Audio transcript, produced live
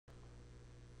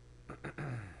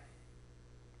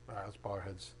Let's bow our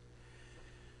heads.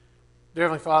 Dear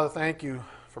Heavenly Father, thank you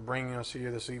for bringing us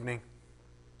here this evening.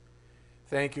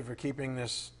 Thank you for keeping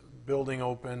this building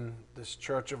open, this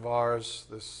church of ours,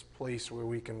 this place where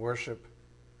we can worship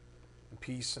in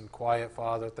peace and quiet,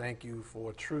 Father. Thank you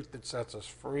for truth that sets us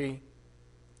free.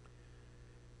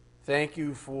 Thank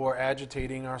you for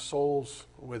agitating our souls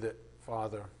with it,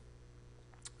 Father,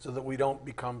 so that we don't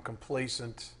become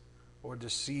complacent or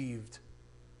deceived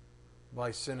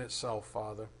by sin itself,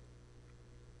 Father.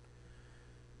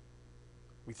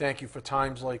 We thank you for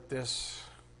times like this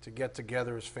to get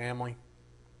together as family,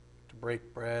 to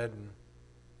break bread and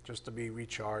just to be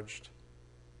recharged.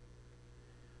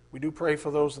 We do pray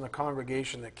for those in the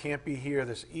congregation that can't be here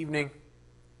this evening,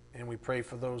 and we pray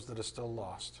for those that are still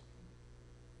lost.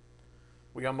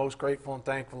 We are most grateful and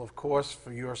thankful, of course,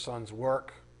 for your Son's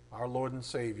work, our Lord and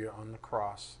Savior, on the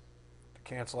cross, to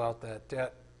cancel out that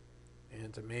debt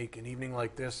and to make an evening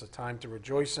like this a time to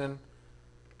rejoice in.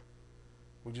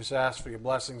 We just ask for your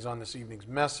blessings on this evening's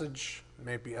message.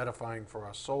 May it be edifying for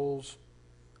our souls.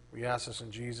 We ask this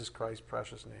in Jesus Christ's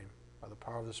precious name. By the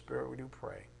power of the Spirit we do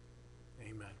pray.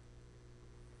 Amen.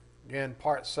 Again,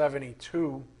 part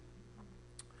 72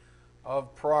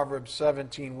 of Proverbs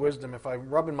 17, wisdom. If I'm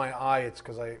rubbing my eye, it's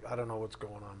because I don't know what's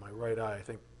going on. My right eye, I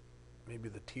think maybe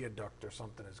the tear duct or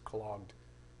something is clogged.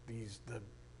 The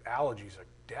allergies are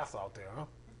death out there, huh?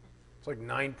 It's like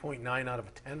 9.9 out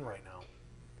of 10 right now.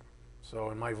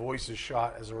 So, and my voice is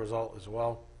shot as a result as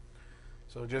well.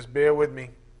 So just bear with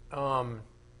me.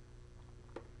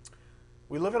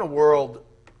 We live in a world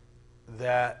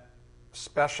that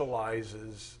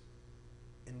specializes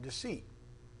in deceit.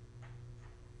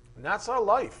 And that's our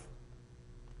life,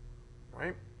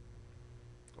 right?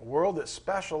 A world that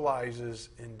specializes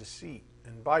in deceit.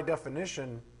 And by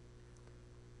definition,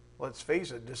 let's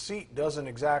face it, deceit doesn't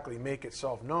exactly make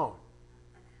itself known.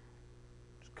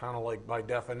 It's kind of like by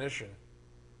definition,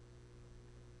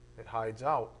 it hides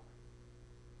out.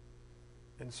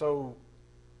 And so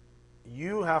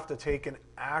you have to take an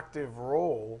active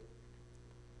role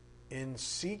in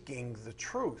seeking the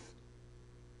truth,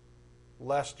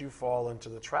 lest you fall into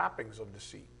the trappings of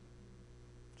deceit.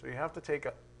 So you have to take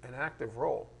an active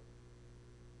role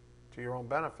to your own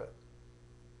benefit.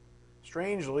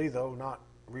 Strangely, though, not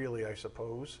really, I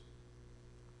suppose,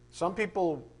 some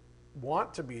people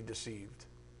want to be deceived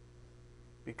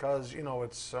because,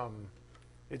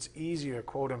 it's easier,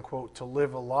 quote unquote, to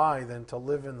live a lie than to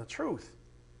live in the truth.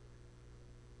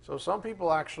 So some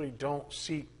people actually don't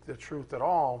seek the truth at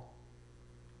all.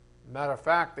 Matter of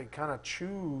fact, they kind of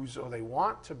choose or they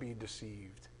want to be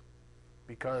deceived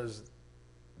because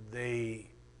they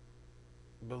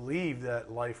believe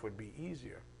that life would be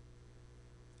easier,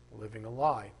 living a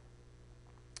lie.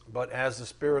 But as the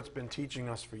Spirit's been teaching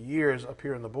us for years up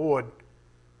here on the board,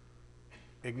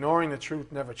 ignoring the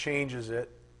truth never changes it.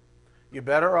 You're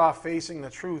better off facing the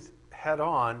truth head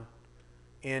on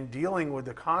and dealing with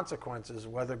the consequences,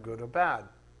 whether good or bad.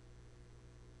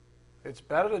 It's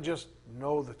better to just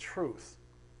know the truth.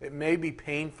 It may be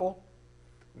painful,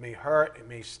 it may hurt, it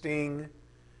may sting,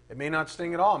 it may not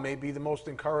sting at all. It may be the most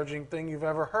encouraging thing you've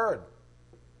ever heard.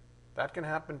 That can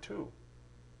happen too.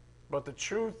 But the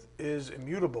truth is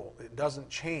immutable. It doesn't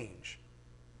change.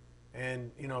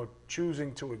 And,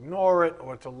 choosing to ignore it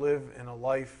or to live in a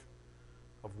life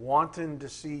of wanton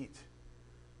deceit,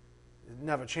 it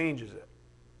never changes it.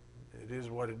 It is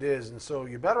what it is. And so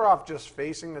you're better off just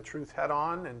facing the truth head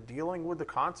on and dealing with the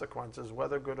consequences,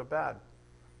 whether good or bad.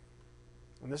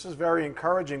 And this is very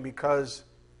encouraging because,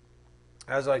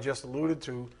 as I just alluded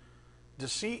to,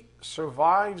 deceit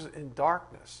survives in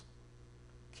darkness,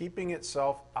 keeping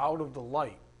itself out of the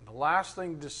light. The last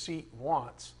thing deceit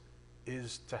wants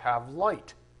is to have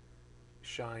light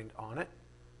shined on it,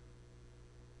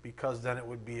 because then it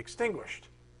would be extinguished.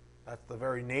 That's the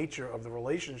very nature of the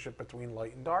relationship between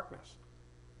light and darkness.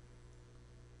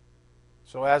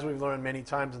 So as we've learned many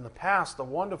times in the past, the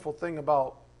wonderful thing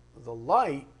about the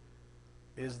light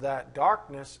is that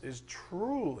darkness is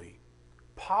truly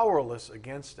powerless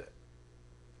against it.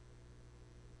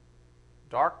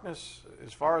 Darkness,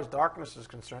 as far as darkness is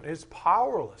concerned, is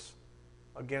powerless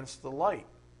against the light.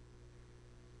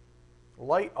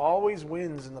 Light always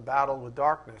wins in the battle with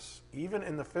darkness, even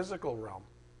in the physical realm,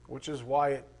 which is why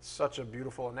it's such a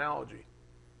beautiful analogy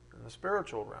in the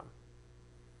spiritual realm,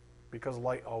 because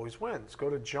light always wins.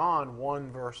 Go to John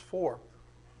 1, verse 4.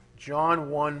 John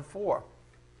 1, 4.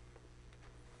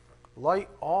 Light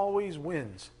always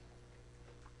wins.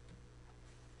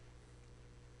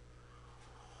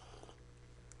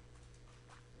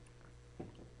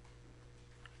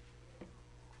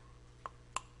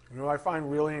 You know what I find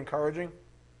really encouraging?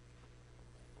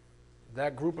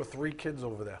 that group of 3 kids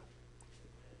over there.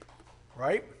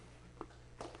 Right?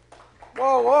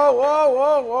 Whoa, whoa, whoa,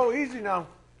 whoa, whoa, easy now.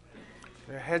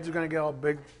 Their heads are going to get all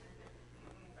big.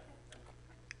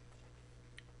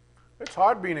 It's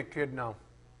hard being a kid now.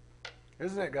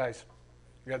 Isn't it, guys?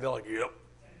 Yeah, they're like, yep.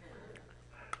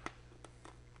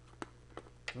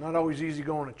 Not always easy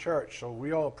going to church, so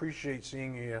we all appreciate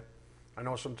seeing you here. I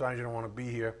know sometimes you don't want to be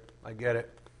here. I get it.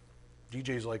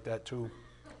 DJ's like that too.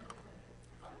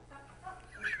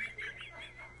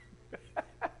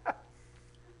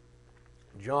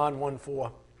 John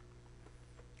 1:4.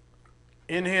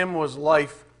 In him was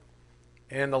life,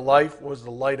 and the life was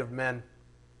the light of men.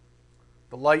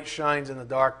 The light shines in the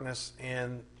darkness,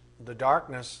 and the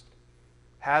darkness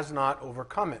has not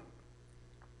overcome it.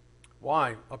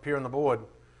 Why? Up here on the board.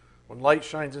 When light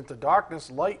shines into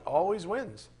darkness, light always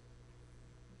wins.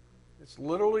 It's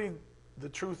literally the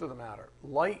truth of the matter.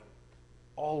 Light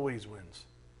always wins.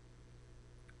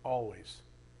 Always.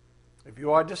 If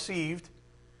you are deceived,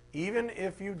 even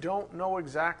if you don't know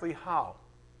exactly how,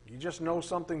 you just know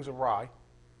something's awry,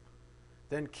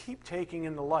 then keep taking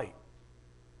in the light.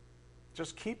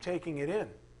 Just keep taking it in.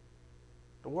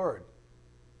 The Word.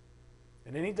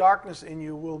 And any darkness in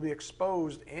you will be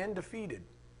exposed and defeated,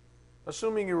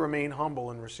 assuming you remain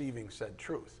humble in receiving said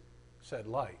truth, said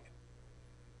light.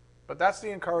 But that's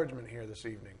the encouragement here this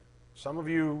evening. Some of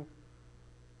you,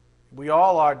 we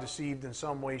all are deceived in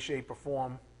some way, shape, or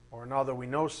form or another. We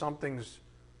know something's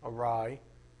awry.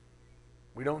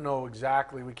 We don't know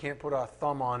exactly. We can't put our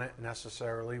thumb on it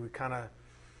necessarily. We kind of,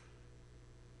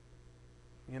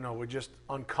 we're just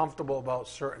uncomfortable about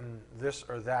certain this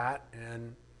or that.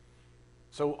 And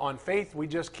so on faith, we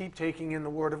just keep taking in the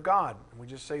Word of God. And we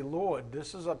just say, Lord,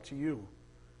 this is up to you.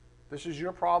 This is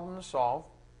your problem to solve.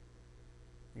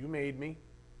 You made me.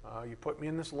 You put me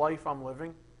in this life I'm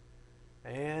living.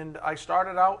 And I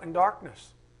started out in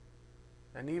darkness.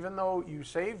 And even though you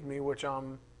saved me, which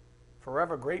I'm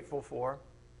forever grateful for,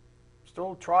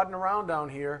 still trotting around down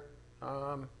here,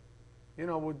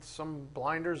 with some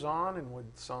blinders on and with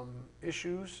some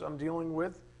issues I'm dealing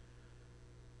with.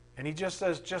 And he just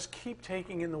says, just keep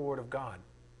taking in the Word of God.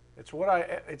 It's what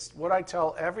I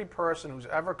tell every person who's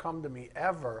ever come to me,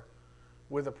 ever,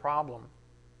 with a problem.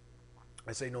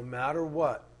 I say, no matter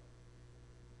what,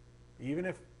 even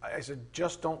if, I said,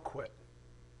 just don't quit.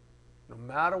 No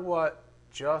matter what,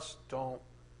 just don't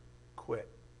quit.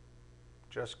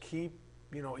 Just keep,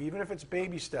 even if it's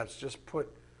baby steps, just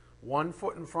put one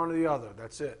foot in front of the other.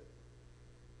 That's it.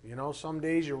 Some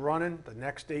days you're running, the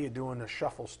next day you're doing a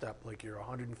shuffle step like you're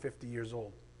 150 years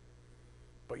old.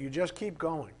 But you just keep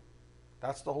going.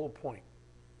 That's the whole point.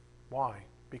 Why?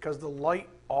 Because the light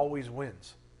always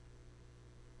wins.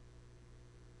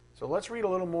 So let's read a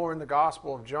little more in the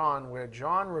Gospel of John, where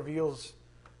John reveals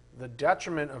the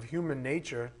detriment of human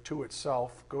nature to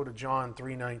itself. Go to John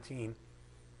 3:19.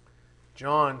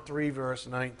 John 3, verse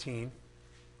 19.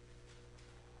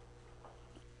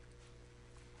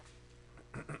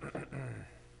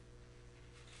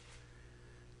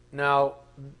 Now,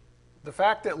 the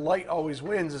fact that light always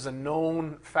wins is a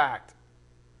known fact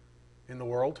in the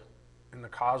world, in the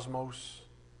cosmos.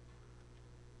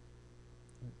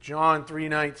 John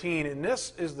 3:19, and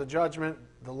this is the judgment.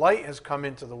 The light has come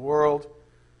into the world,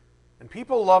 and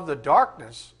people love the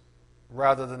darkness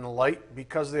rather than the light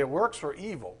because their works were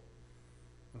evil.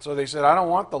 And so they said, I don't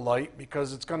want the light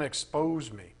because it's going to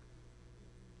expose me.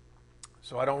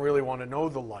 So I don't really want to know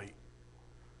the light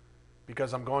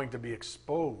because I'm going to be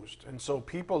exposed. And so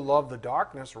people love the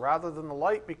darkness rather than the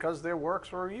light because their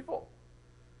works were evil.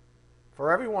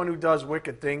 For everyone who does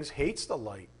wicked things hates the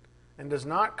light and does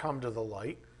not come to the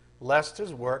light, lest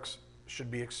his works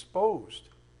should be exposed.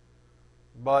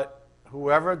 But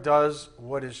whoever does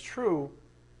what is true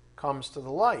comes to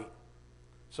the light,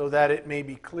 so that it may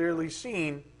be clearly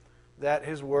seen that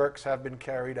his works have been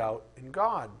carried out in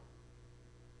God.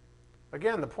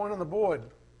 Again, the point on the board,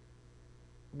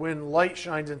 when light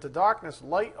shines into darkness,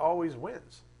 light always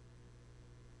wins.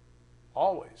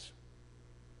 Always.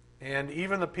 And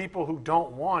even the people who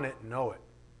don't want it know it.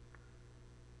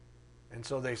 And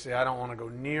so they say, I don't want to go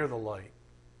near the light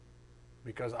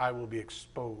because I will be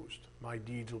exposed. My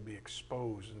deeds will be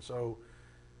exposed. And so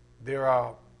there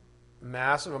are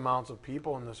massive amounts of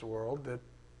people in this world that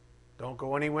don't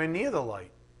go anywhere near the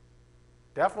light.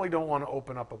 Definitely don't want to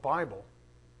open up a Bible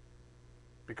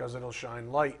because it'll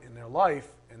shine light in their life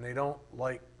and they don't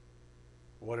like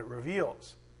what it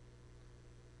reveals.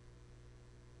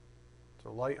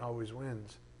 So light always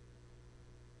wins.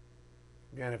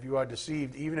 Again, if you are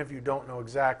deceived, even if you don't know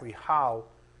exactly how,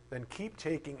 then keep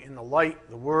taking in the light,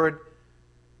 the Word,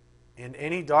 and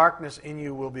any darkness in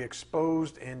you will be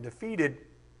exposed and defeated,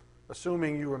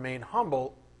 assuming you remain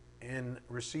humble in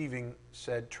receiving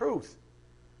said truth.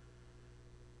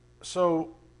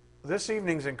 So this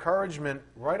evening's encouragement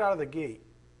right out of the gate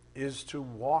is to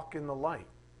walk in the light.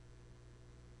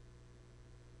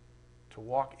 To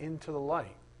walk into the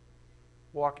light.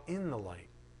 Walk in the light.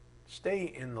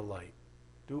 Stay in the light.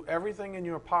 Do everything in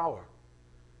your power,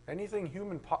 anything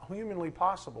humanly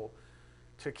possible,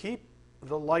 to keep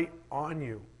the light on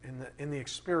you in the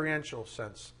experiential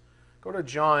sense. Go to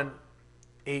John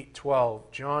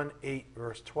 8:12. John 8,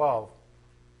 verse 12.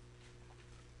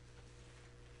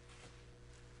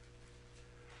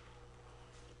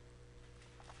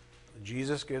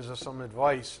 Jesus gives us some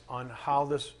advice on how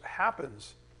this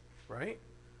happens, right?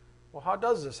 Well, how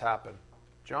does this happen?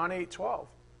 John 8:12.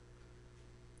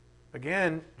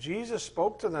 Again, Jesus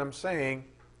spoke to them saying,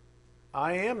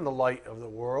 I am the light of the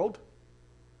world.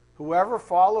 Whoever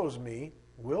follows me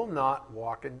will not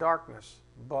walk in darkness,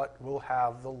 but will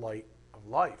have the light of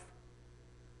life.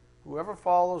 Whoever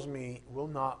follows me will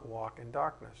not walk in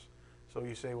darkness. So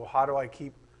you say, well, how do I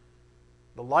keep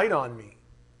the light on me?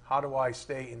 How do I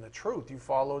stay in the truth? You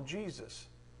follow Jesus.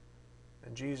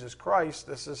 And Jesus Christ,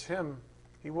 this is him.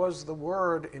 He was the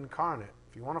Word incarnate.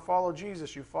 If you want to follow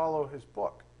Jesus, you follow his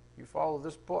book. You follow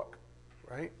this book,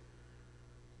 right?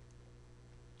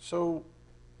 So,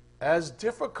 as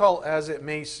difficult as it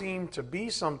may seem to be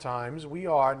sometimes, we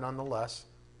are nonetheless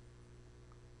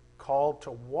called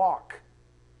to walk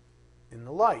in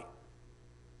the light.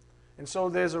 And so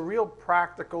there's a real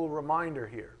practical reminder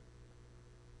here.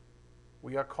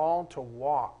 We are called to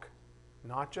walk,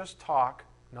 not just talk,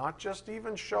 not just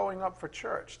even showing up for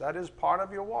church. That is part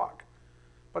of your walk.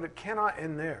 But it cannot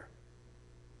end there.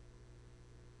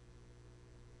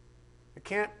 It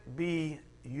can't be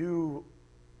you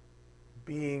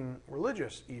being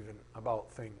religious even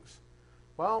about things.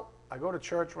 Well, I go to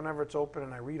church whenever it's open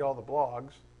and I read all the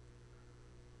blogs.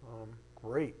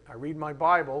 Great. I read my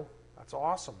Bible. That's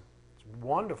awesome. It's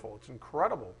wonderful. It's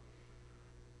incredible.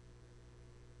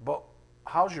 But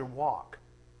how's your walk?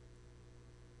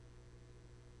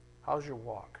 How's your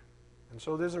walk? And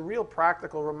so there's a real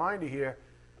practical reminder here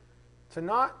to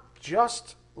not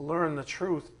just learn the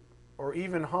truth or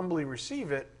even humbly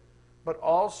receive it, but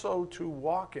also to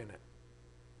walk in it.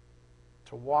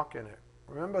 To walk in it.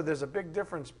 Remember, there's a big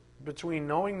difference between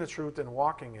knowing the truth and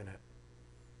walking in it.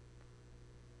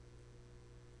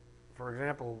 For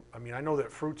example, I know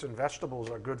that fruits and vegetables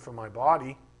are good for my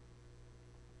body,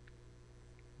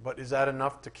 but is that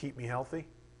enough to keep me healthy?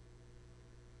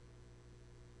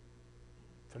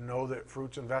 To know that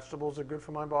fruits and vegetables are good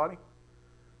for my body?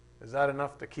 Is that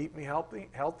enough to keep me healthy?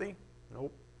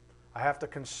 Nope. I have to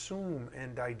consume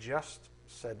and digest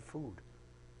said food.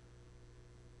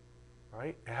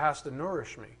 Right? It has to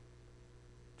nourish me.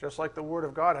 Just like the Word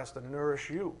of God has to nourish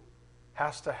you.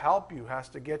 Has to help you. Has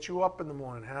to get you up in the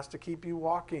morning. Has to keep you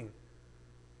walking.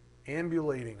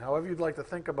 Ambulating. However you'd like to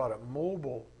think about it.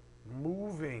 Mobile.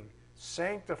 Moving.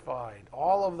 Sanctified.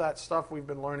 All of that stuff we've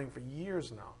been learning for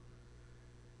years now.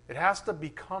 It has to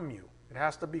become you. It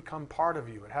has to become part of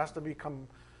you. It has to become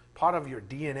part of your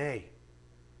DNA,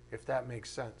 if that makes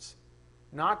sense.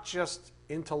 Not just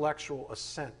intellectual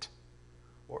assent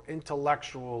or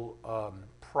intellectual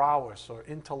prowess or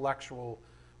intellectual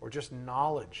or just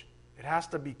knowledge. It has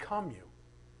to become you.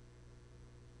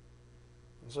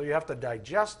 And so you have to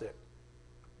digest it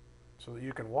so that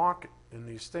you can walk in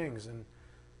these things. And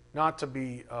not to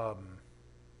be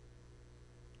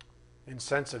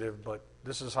insensitive, but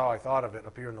this is how I thought of it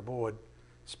up here on the board.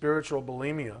 Spiritual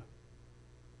bulimia.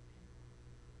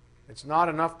 It's not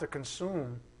enough to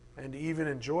consume and to even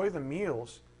enjoy the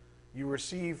meals you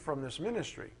receive from this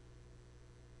ministry.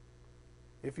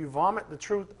 If you vomit the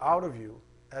truth out of you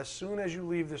as soon as you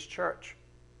leave this church,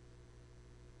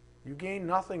 you gain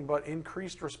nothing but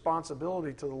increased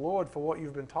responsibility to the Lord for what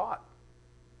you've been taught.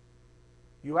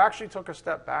 You actually took a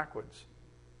step backwards.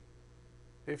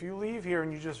 If you leave here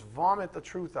and you just vomit the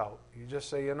truth out, you just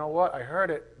say, you know what, I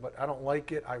heard it, but I don't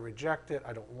like it, I reject it,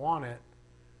 I don't want it.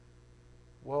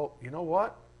 Well, you know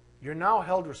what? You're now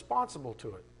held responsible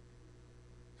to it.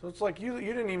 So it's like you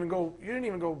didn't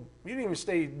even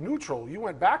stay neutral. You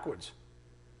went backwards.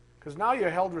 Because now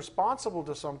you're held responsible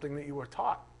to something that you were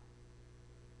taught.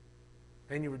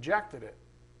 And you rejected it.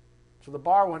 So the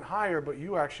bar went higher, but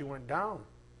you actually went down.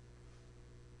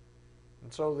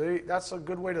 And so that's a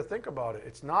good way to think about it.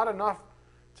 It's not enough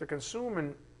to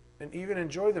consume and even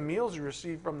enjoy the meals you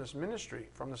receive from this ministry,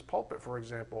 from this pulpit, for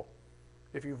example.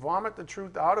 If you vomit the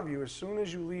truth out of you as soon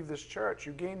as you leave this church,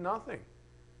 you gain nothing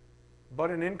but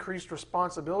an increased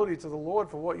responsibility to the Lord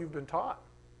for what you've been taught.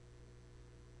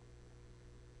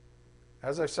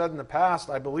 as I said in the past,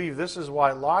 I believe this is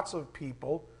why lots of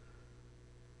people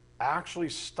actually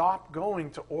stop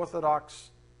going to Orthodox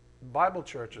Bible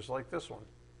churches like this one.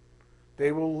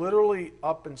 They will literally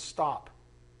up and stop.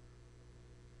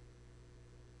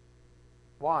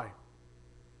 Why?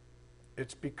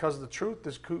 It's because the truth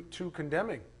is too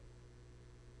condemning.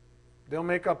 They'll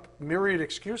make up myriad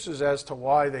excuses as to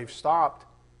why they've stopped.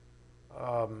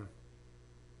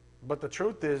 But the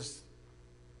truth is,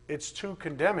 it's too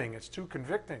condemning, it's too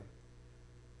convicting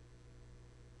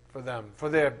for them, for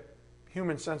their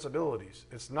human sensibilities.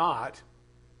 It's not,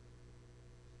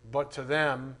 but to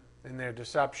them, in their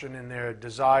deception, in their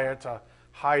desire to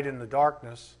hide in the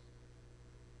darkness,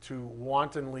 to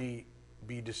wantonly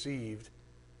be deceived,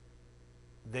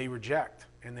 they reject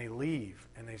and they leave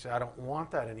and they say, I don't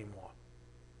want that anymore.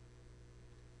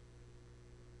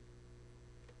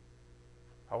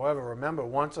 However, remember,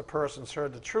 once a person's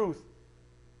heard the truth,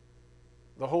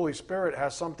 the Holy Spirit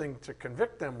has something to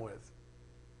convict them with.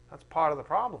 That's part of the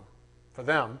problem for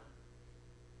them.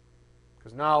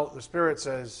 Because now the Spirit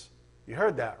says, you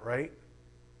heard that, right?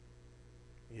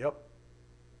 Yep.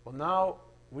 Well, now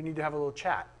we need to have a little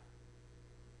chat.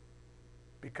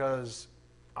 Because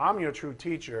I'm your true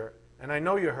teacher, and I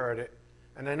know you heard it,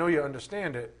 and I know you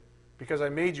understand it, because I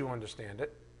made you understand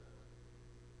it.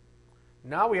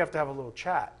 Now we have to have a little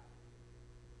chat.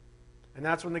 And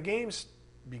that's when the games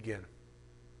begin.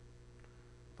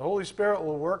 The Holy Spirit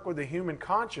will work with the human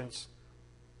conscience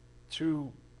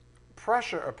to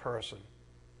pressure a person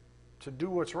to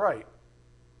do what's right.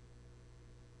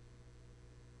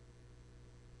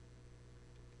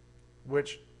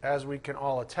 Which, as we can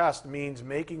all attest, means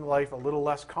making life a little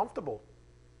less comfortable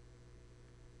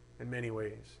in many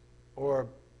ways, or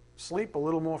sleep a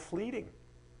little more fleeting.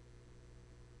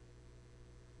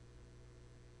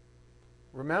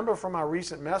 Remember from our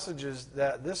recent messages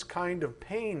that this kind of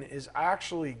pain is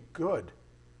actually good.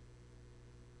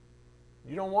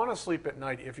 You don't want to sleep at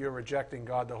night if you're rejecting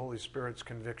God the Holy Spirit's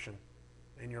conviction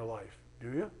in your life, do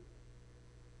you?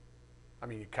 I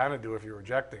mean, you kind of do if you're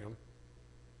rejecting Him.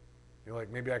 You're like,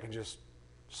 maybe I can just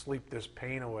sleep this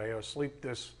pain away or sleep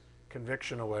this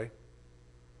conviction away.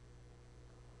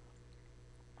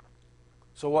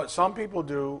 So what some people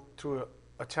do to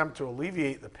attempt to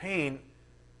alleviate the pain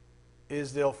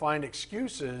is they'll find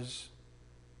excuses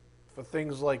for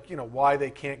things like, why they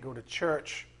can't go to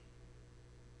church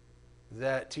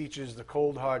that teaches the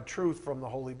cold, hard truth from the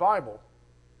Holy Bible.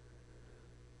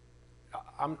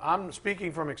 I'm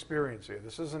speaking from experience here.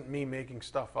 This isn't me making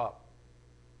stuff up.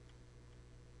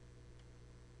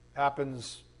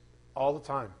 Happens all the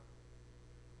time.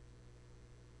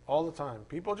 All the time.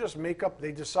 People just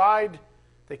they decide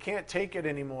they can't take it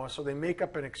anymore, so they make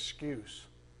up an excuse.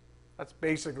 That's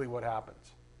basically what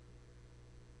happens.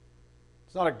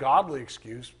 It's not a godly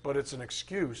excuse, but it's an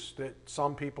excuse that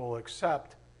some people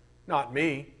accept. Not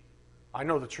me. I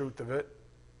know the truth of it.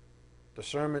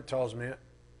 Discernment tells me it.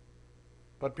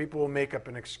 But people will make up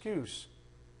an excuse.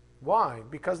 Why?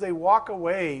 Because they walk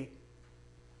away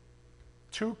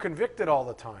too convicted all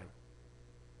the time.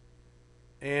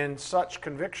 And such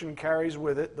conviction carries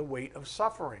with it the weight of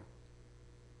suffering.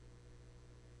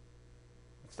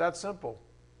 It's that simple.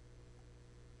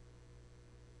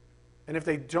 And if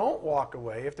they don't walk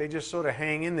away, if they just sort of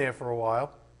hang in there for a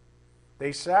while,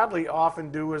 they sadly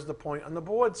often do as the point on the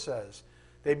board says.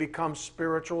 They become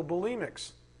spiritual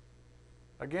bulimics.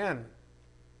 Again,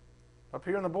 up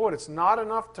here on the board, it's not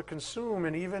enough to consume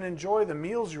and even enjoy the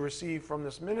meals you receive from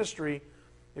this ministry.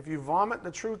 If you vomit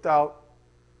the truth out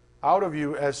of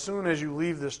you as soon as you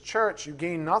leave this church, you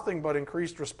gain nothing but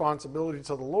increased responsibility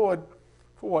to the Lord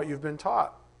for what you've been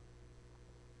taught.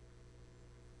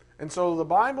 And so the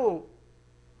Bible,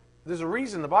 there's a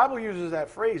reason the Bible uses that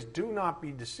phrase, do not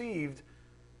be deceived,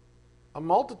 a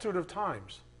multitude of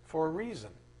times for a reason.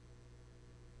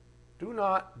 Do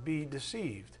not be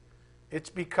deceived. It's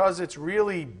because it's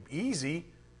really easy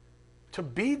to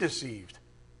be deceived.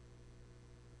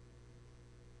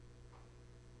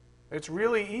 It's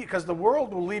really easy, because the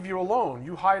world will leave you alone.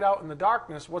 You hide out in the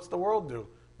darkness, what's the world do?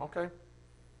 Okay,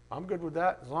 I'm good with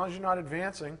that. As long as you're not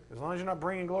advancing, as long as you're not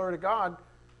bringing glory to God,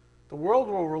 the world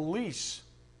will release,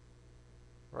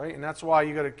 right? And that's why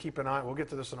you got to keep an eye, we'll get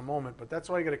to this in a moment, but that's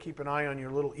why you got to keep an eye on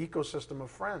your little ecosystem of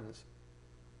friends.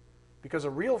 Because a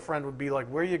real friend would be like,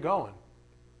 where are you going?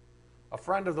 A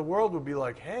friend of the world would be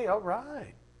like, hey, all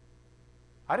right.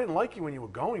 I didn't like you when you were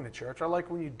going to church. I like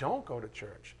when you don't go to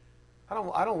church.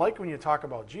 I don't like when you talk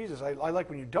about Jesus. I like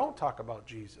when you don't talk about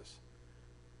Jesus.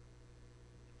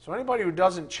 So anybody who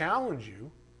doesn't challenge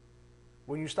you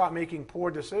when you start making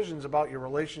poor decisions about your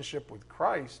relationship with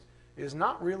Christ is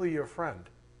not really your friend.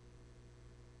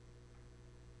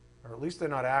 Or at least they're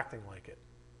not acting like it.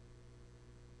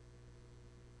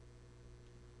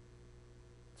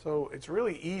 So it's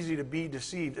really easy to be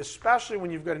deceived, especially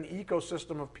when you've got an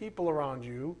ecosystem of people around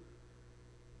you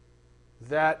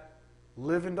that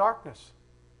live in darkness.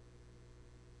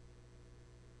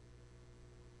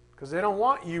 Because they don't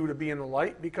want you to be in the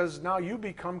light, because now you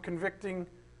become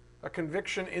a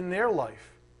conviction in their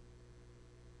life.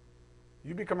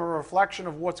 You become a reflection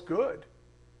of what's good.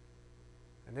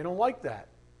 And they don't like that.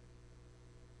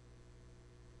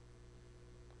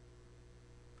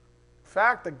 In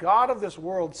fact, the God of this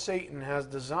world, Satan, has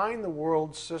designed the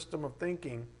world's system of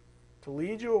thinking to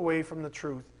lead you away from the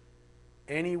truth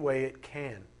any way it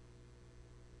can.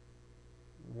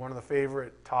 One of the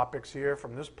favorite topics here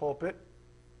from this pulpit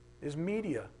is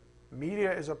media.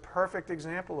 Media is a perfect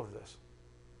example of this.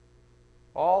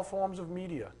 All forms of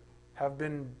media have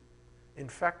been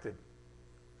infected.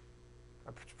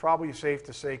 It's probably safe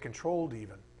to say controlled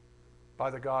even by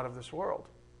the God of this world.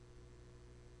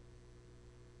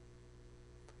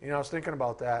 You know, I was thinking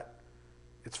about that.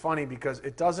 It's funny because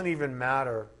it doesn't even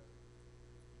matter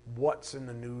what's in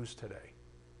the news today.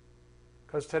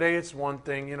 Because today it's one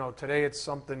thing, today it's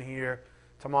something here,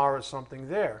 tomorrow it's something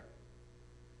there.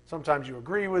 Sometimes you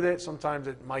agree with it, sometimes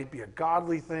it might be a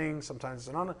godly thing, sometimes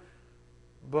it's an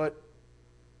but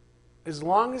as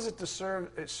long as it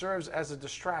serves as a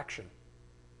distraction,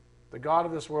 the God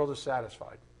of this world is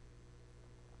satisfied.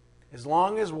 As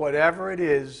long as whatever it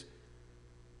is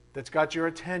that's got your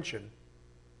attention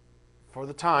for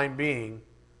the time being,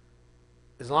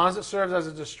 as long as it serves as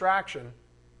a distraction,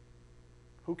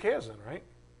 who cares then, right?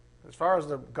 As far as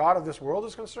the God of this world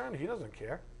is concerned, he doesn't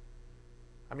care.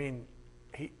 I mean,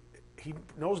 he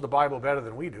knows the Bible better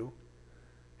than we do.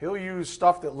 He'll use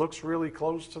stuff that looks really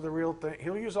close to the real thing.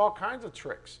 He'll use all kinds of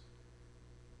tricks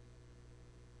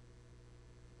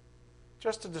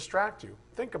just to distract you.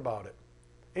 Think about it.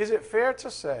 Is it fair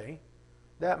to say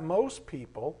that most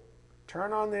people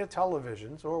turn on their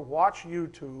televisions or watch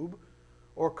YouTube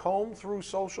or comb through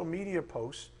social media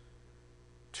posts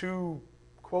to,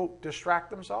 quote, distract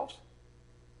themselves?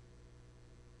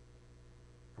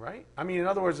 Right? I mean, in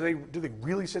other words, do they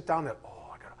really sit down and,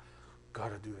 I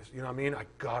gotta do this. You know what I mean? I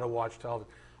gotta watch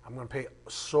television. I'm going to pay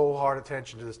so hard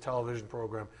attention to this television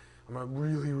program. I'm going to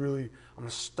I'm going to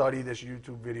study this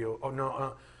YouTube video. Oh,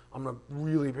 no, I'm going to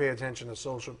really pay attention to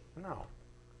social. No.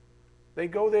 They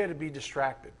go there to be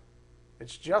distracted.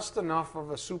 It's just enough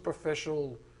of a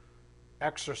superficial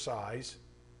exercise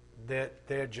that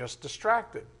they're just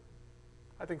distracted.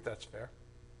 I think that's fair.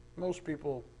 Most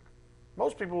people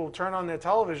will turn on their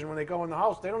television when they go in the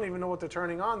house. They don't even know what they're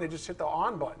turning on. They just hit the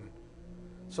on button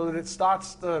so that it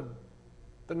starts the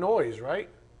noise, right?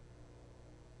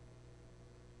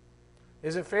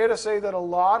 Is it fair to say that a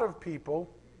lot of people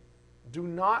do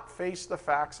not face the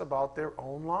facts about their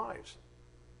own lives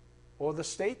or the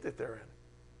state that they're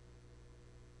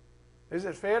in? Is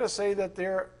it fair to say that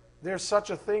there's such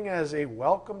a thing as a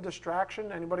welcome distraction?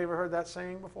 Anybody ever heard that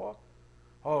saying before?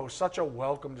 Oh, such a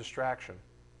welcome distraction.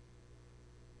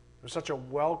 There's such a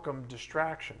welcome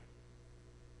distraction.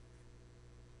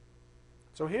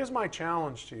 So here's my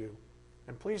challenge to you,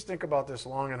 and please think about this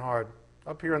long and hard.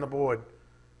 Up here on the board,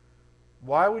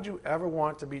 why would you ever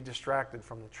want to be distracted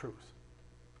from the truth?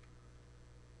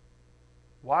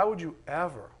 Why would you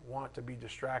ever want to be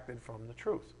distracted from the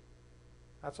truth?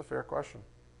 That's a fair question.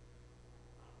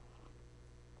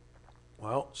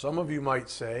 Well, some of you might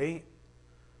say,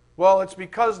 well, it's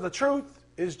because the truth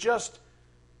is just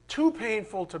too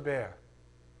painful to bear.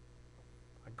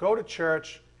 I go to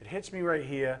church, it hits me right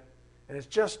here, and it's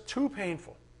just too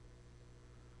painful.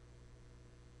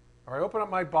 Or I open up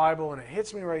my Bible and it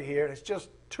hits me right here, and it's just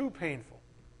too painful.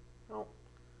 Well,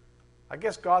 I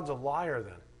guess God's a liar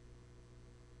then.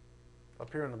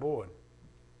 Up here on the board.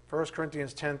 1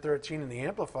 Corinthians 10:13 in the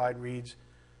Amplified reads,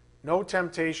 "No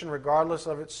temptation, regardless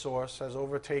of its source, has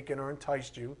overtaken or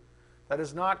enticed you. That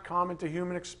is not common to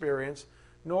human experience,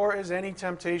 nor is any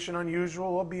temptation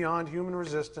unusual or beyond human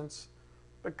resistance.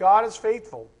 But God is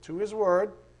faithful to His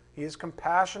word. He is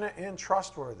compassionate and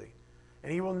trustworthy,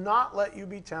 and He will not let you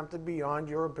be tempted beyond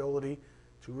your ability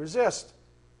to resist.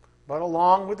 But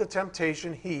along with the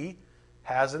temptation, He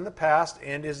has in the past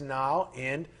and is now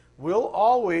and will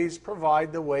always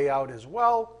provide the way out as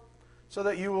well, so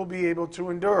that you will be able to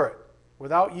endure it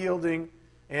without yielding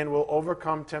and will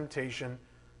overcome temptation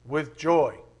with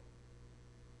joy."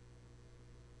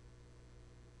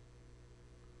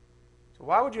 So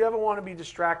why would you ever want to be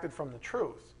distracted from the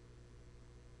truth?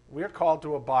 We're called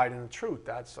to abide in the truth.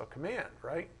 That's a command,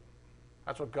 right?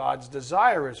 That's what God's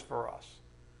desire is for us.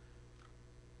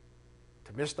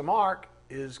 To miss the mark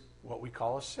is what we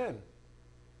call a sin.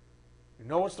 You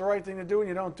know what's the right thing to do and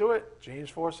you don't do it.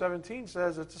 James 4:17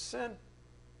 says it's a sin.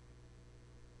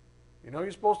 You know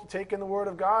you're supposed to take in the Word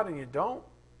of God and you don't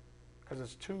because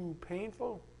it's too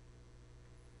painful.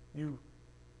 You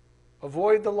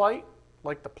avoid the light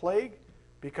like the plague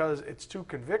because it's too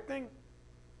convicting.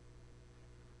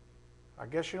 I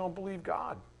guess you don't believe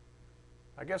God.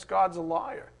 I guess God's a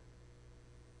liar.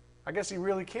 I guess He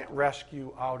really can't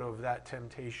rescue out of that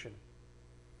temptation.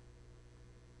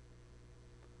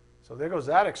 So there goes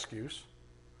that excuse.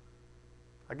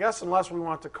 I guess unless we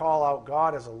want to call out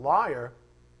God as a liar,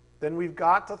 then we've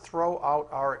got to throw out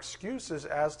our excuses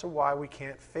as to why we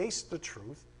can't face the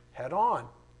truth head on.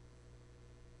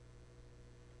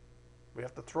 We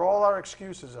have to throw all our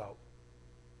excuses out.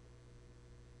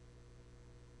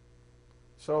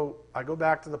 So I go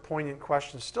back to the poignant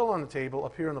question still on the table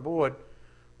up here on the board.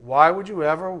 Why would you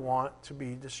ever want to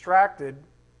be distracted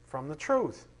from the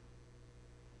truth?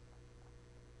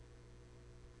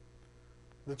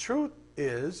 The truth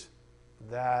is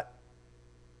that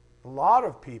a lot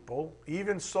of people,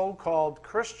 even so-called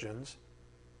Christians,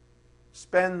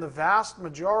 spend the vast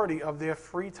majority of their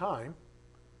free time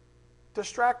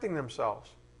distracting themselves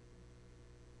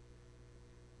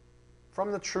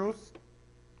from the truth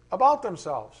about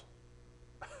themselves,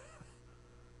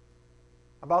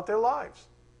 about their lives,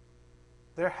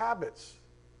 their habits,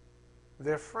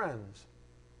 their friends.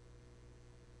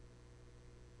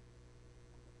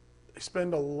 They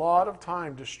spend a lot of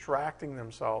time distracting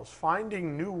themselves,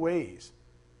 finding new ways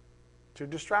to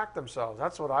distract themselves.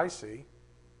 That's what I see.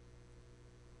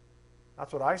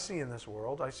 That's what I see in this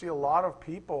world. I see a lot of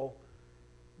people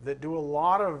that do a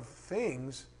lot of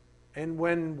things, and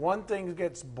when one thing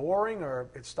gets boring or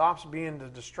it stops being a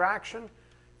distraction,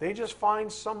 they just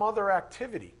find some other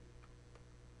activity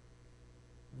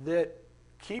that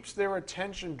keeps their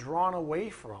attention drawn away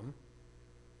from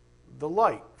the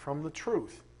light, from the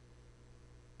truth.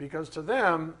 Because to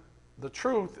them, the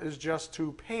truth is just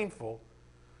too painful.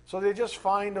 So they just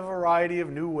find a variety of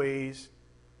new ways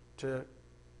to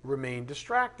remain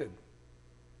distracted.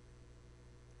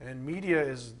 And media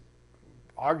is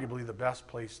arguably the best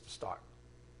place to start.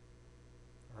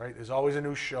 Right? There's always a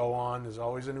new show on. There's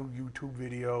always a new YouTube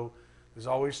video. There's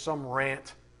always some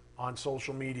rant on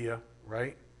social media,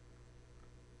 right?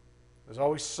 There's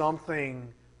always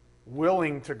something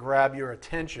willing to grab your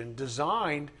attention,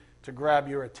 designed to grab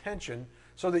your attention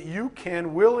so that you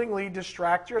can willingly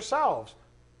distract yourselves.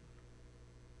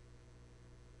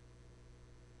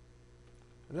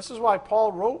 And this is why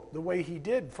Paul wrote the way he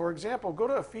did. For example, go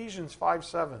to Ephesians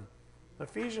 5:7.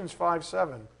 Ephesians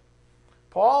 5:7.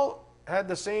 Paul had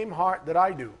the same heart that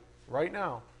I do right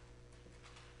now.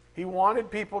 He wanted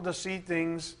people to see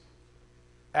things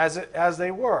as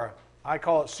they were. I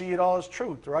call it see it all as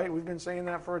truth, right? We've been saying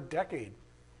that for a decade.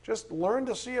 Just learn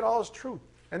to see it all as truth.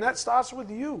 And that starts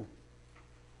with you.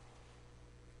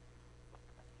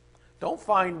 Don't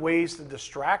find ways to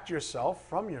distract yourself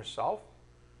from yourself.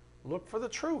 Look for the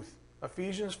truth.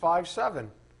 Ephesians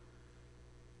 5:7.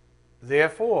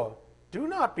 Therefore, do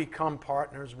not become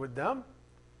partners with them.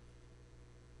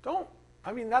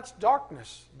 That's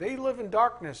darkness. They live in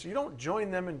darkness. You don't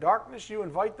join them in darkness. You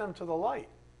invite them to the light.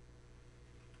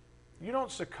 You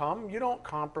don't succumb. You don't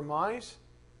compromise.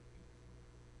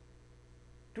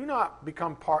 Do not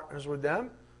become partners with them.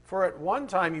 For at one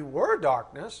time you were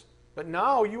darkness, but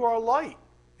now you are light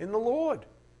in the Lord.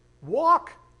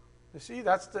 Walk. You see,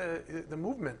 that's the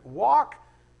movement. Walk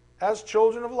as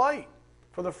children of light.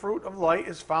 For the fruit of light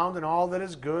is found in all that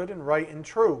is good and right and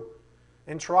true.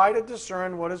 And try to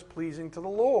discern what is pleasing to the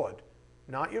Lord,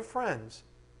 not your friends.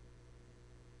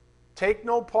 Take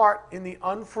no part in the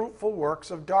unfruitful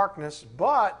works of darkness,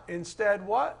 but instead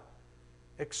what?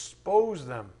 Expose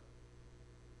them.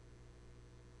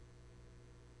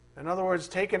 In other words,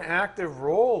 take an active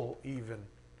role even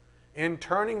in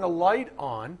turning the light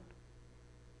on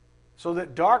so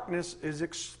that darkness is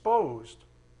exposed.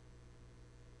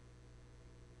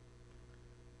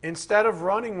 Instead of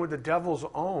running with the devil's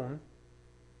own,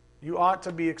 you ought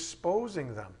to be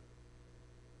exposing them.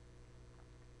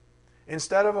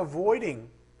 Instead of avoiding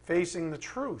facing the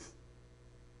truth,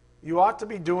 you ought to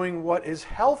be doing what is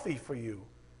healthy for you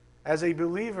as a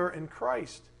believer in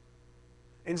Christ.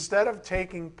 Instead of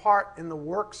taking part in the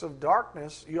works of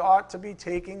darkness, you ought to be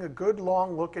taking a good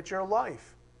long look at your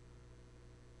life,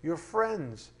 your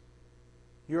friends,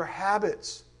 your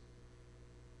habits,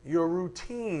 your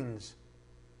routines,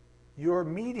 your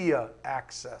media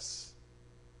access,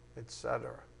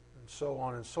 etc., and so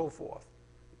on and so forth.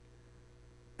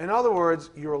 In other words,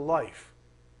 your life.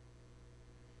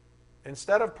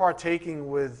 Instead of partaking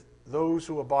with those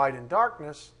who abide in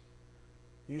darkness,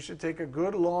 You should take a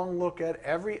good long look at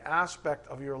every aspect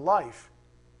of your life.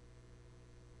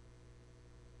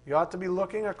 You ought to be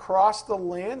looking across the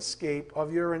landscape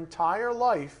of your entire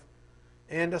life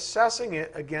and assessing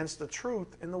it against the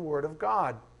truth in the Word of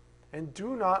God. And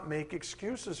do not make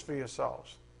excuses for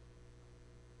yourselves.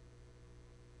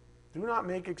 Do not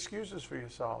make excuses for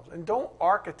yourselves. And don't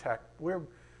architect. We're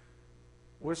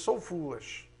so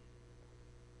foolish.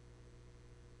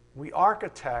 We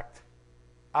architect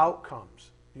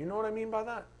outcomes. You know what I mean by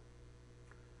that?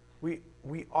 We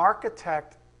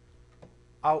architect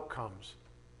outcomes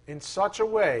in such a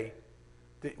way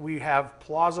that we have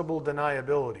plausible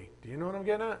deniability. Do you know what I'm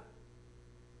getting at?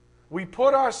 We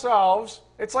put ourselves,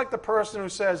 it's like the person who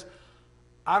says,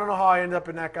 I don't know how I ended up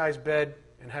in that guy's bed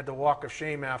and had the walk of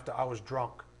shame after I was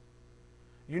drunk.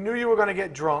 You knew you were going to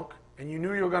get drunk, and you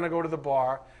knew you were going to go to the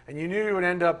bar, and you knew you would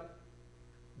end up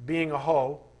being a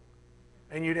hoe,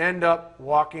 and you'd end up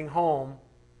walking home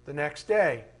the next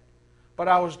day. But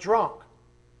I was drunk.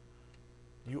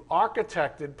 You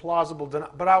architected plausible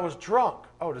denial. But I was drunk.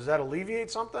 Oh, does that alleviate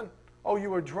something? Oh,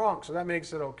 you were drunk, so that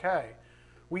makes it okay.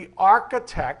 We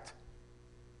architect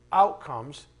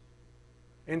outcomes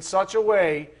in such a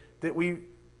way that we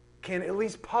can at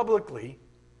least publicly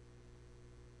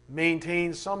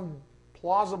maintain some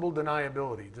plausible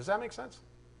deniability. Does that make sense?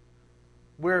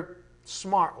 We're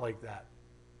smart like that.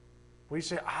 We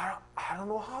say, I don't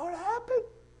know how it happened.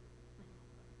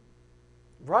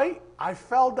 Right? I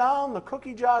fell down, the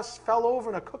cookie jar fell over,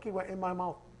 and a cookie went in my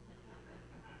mouth.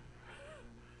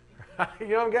 You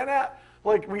know what I'm getting at?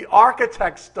 Like, we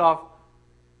architect stuff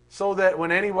so that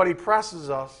when anybody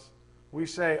presses us, we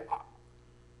say,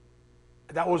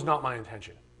 that was not my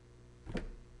intention.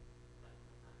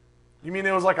 You mean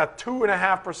there was like a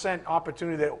 2.5%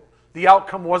 opportunity that the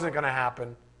outcome wasn't going to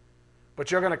happen,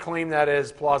 but you're going to claim that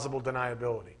as plausible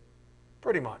deniability?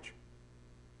 Pretty much.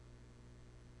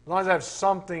 As long as I have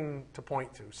something to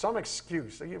point to, some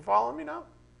excuse. Are you following me now?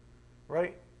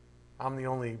 Right? I'm the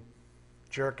only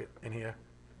jerk in here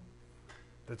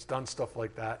that's done stuff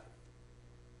like that.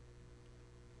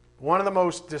 One of the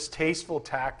most distasteful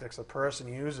tactics a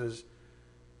person uses,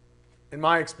 in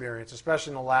my experience,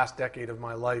 especially in the last decade of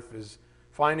my life, is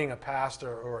finding a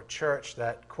pastor or a church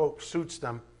that, quote, suits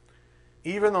them,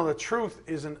 even though the truth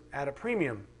isn't at a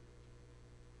premium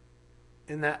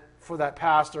for that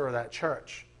pastor or that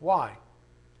church. Why?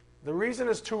 The reason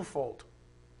is twofold.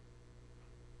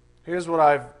 Here's what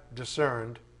I've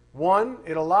discerned. One,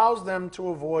 it allows them to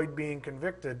avoid being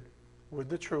convicted with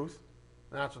the truth.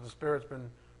 And that's what the Spirit's been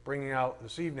bringing out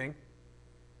this evening.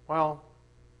 Well,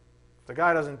 if the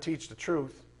guy doesn't teach the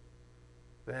truth,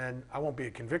 then I won't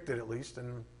be convicted at least,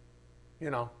 and,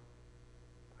 I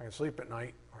can sleep at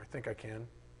night, or I think I can.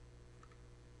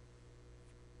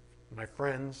 My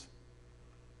friends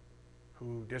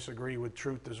who disagree with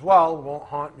truth as well won't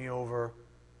haunt me over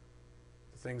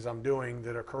the things I'm doing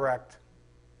that are correct.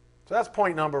 So that's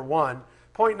point number one.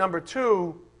 Point number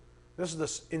two, this is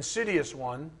the insidious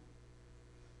one.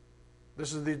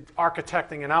 This is the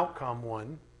architecting an outcome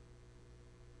one.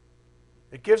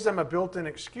 It gives them a built-in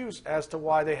excuse as to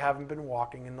why they haven't been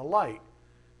walking in the light.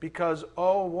 Because,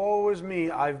 oh, woe is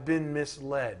me, I've been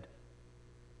misled.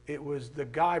 It was the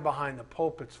guy behind the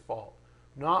pulpit's fault,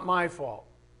 not my fault.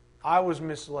 I was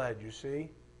misled, you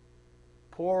see.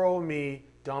 Poor old me,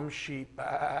 dumb sheep.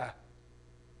 No.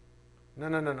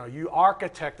 You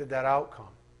architected that outcome.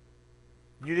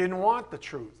 You didn't want the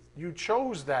truth. You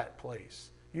chose that place.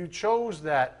 You chose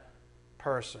that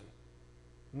person,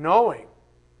 knowing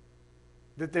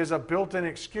that there's a built-in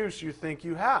excuse you think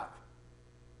you have.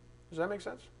 Does that make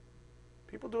sense?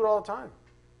 People do it all the time.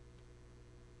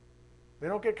 They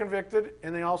don't get convicted,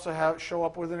 and they also show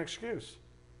up with an excuse.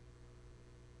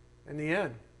 In the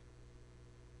end,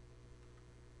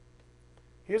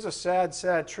 here's a sad,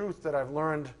 sad truth that I've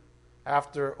learned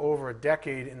after over a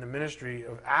decade in the ministry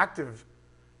of active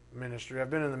ministry. I've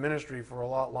been in the ministry for a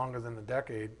lot longer than a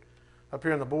decade. Up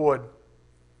here on the board,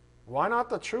 why not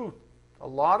the truth? A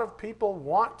lot of people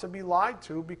want to be lied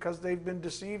to because they've been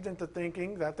deceived into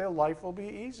thinking that their life will be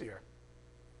easier.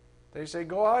 They say,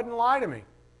 go ahead and lie to me.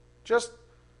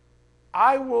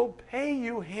 I will pay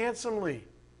you handsomely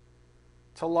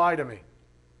to lie to me.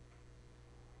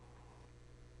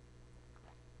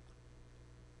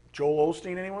 Joel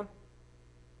Osteen, anyone?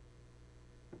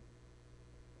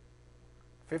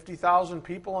 50,000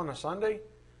 people on a Sunday?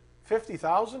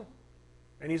 50,000?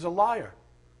 And he's a liar.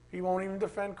 He won't even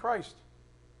defend Christ.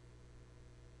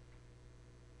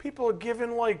 People are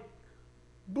giving like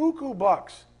buku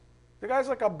bucks. The guy's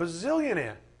like a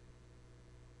bazillionaire.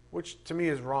 Which to me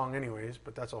is wrong anyways,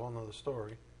 but that's a whole other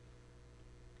story.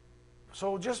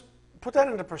 So just put that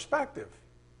into perspective.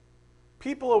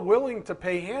 People are willing to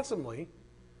pay handsomely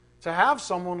to have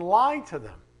someone lie to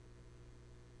them.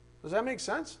 Does that make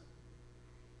sense?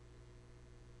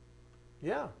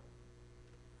 Yeah.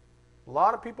 A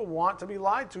lot of people want to be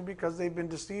lied to because they've been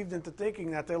deceived into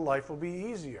thinking that their life will be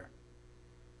easier.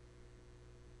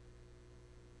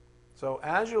 So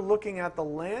as you're looking at the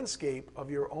landscape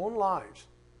of your own lives,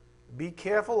 be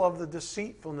careful of the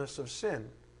deceitfulness of sin.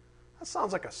 That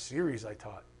sounds like a series I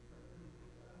taught.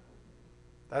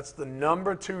 That's the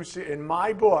number 2, in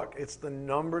my book, it's the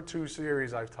number 2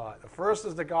 series I've taught. The first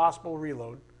is the Gospel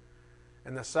Reload,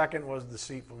 and the second was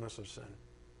deceitfulness of sin.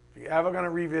 If you're ever going to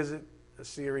revisit a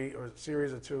series or a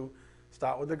series of 2,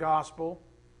 start with the Gospel,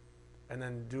 and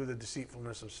then do the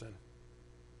deceitfulness of sin.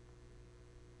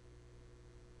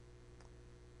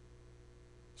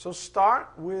 So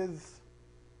start with,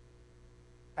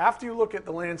 after you look at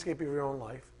the landscape of your own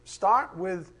life, start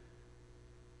with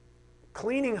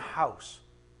cleaning house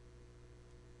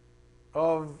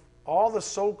of all the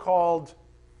so-called,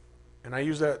 and I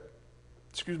use that,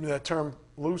 that term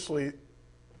loosely,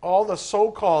 all the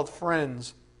so-called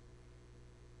friends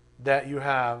that you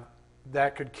have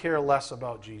that could care less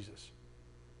about Jesus.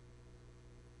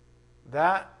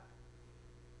 That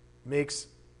makes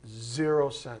zero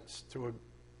sense to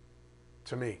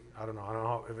me. I don't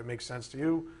know if it makes sense to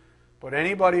you, but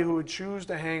anybody who would choose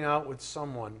to hang out with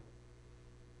someone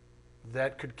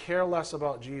that could care less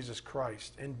about Jesus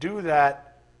Christ and do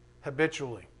that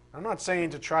habitually. I'm not saying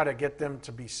to try to get them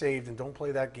to be saved, and don't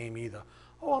play that game either.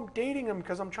 Oh, I'm dating him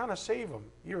because I'm trying to save him.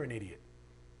 You're an idiot.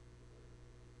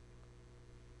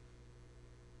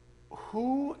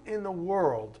 Who in the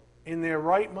world, in their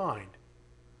right mind,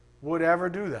 would ever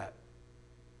do that?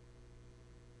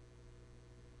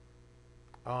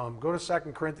 Go to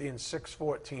 2 Corinthians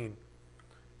 6:14.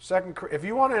 If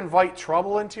you want to invite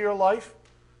trouble into your life,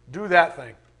 do that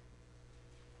thing.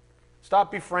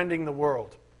 Stop befriending the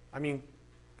world. I mean,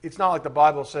 it's not like the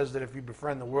Bible says that if you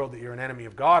befriend the world that you're an enemy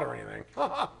of God or anything.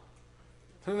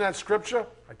 Isn't that scripture?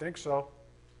 I think so.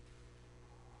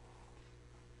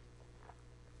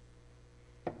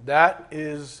 That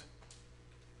is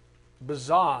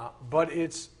bizarre, but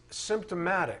it's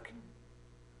symptomatic.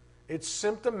 It's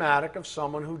symptomatic of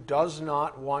someone who does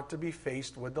not want to be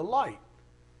faced with the light.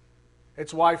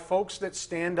 It's why folks that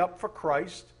stand up for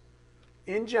Christ,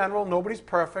 in general, nobody's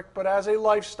perfect, but as a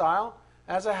lifestyle,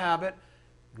 as a habit,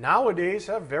 nowadays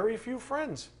have very few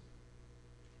friends.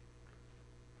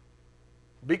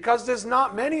 Because there's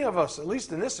not many of us, at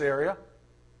least in this area.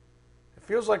 It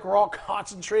feels like we're all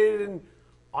concentrated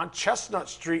on Chestnut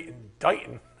Street in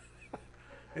Dighton.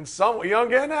 In some way, you know what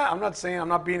I'm getting at? I'm not saying, I'm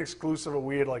not being exclusive or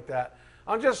weird like that.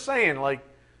 I'm just saying, like,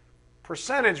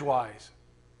 percentage-wise,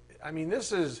 I mean,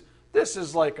 this is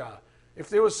like if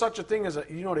there was such a thing as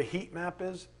you know what a heat map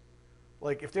is?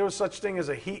 Like, if there was such thing as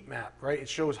a heat map, right? It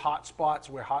shows hot spots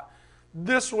where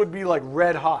this would be like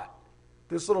red hot.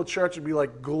 This little church would be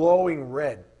like glowing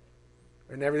red.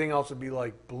 And everything else would be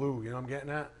like blue. You know what I'm getting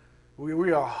at? We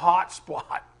are a hot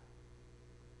spot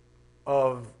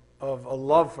of a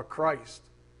love for Christ,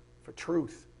 for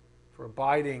truth, for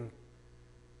abiding.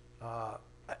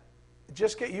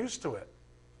 Just get used to it.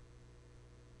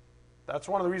 That's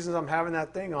one of the reasons I'm having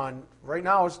that thing on. Right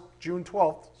now it's June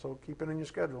 12th, so keep it in your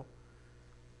schedule.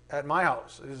 At my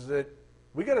house, is that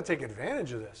we got to take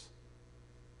advantage of this.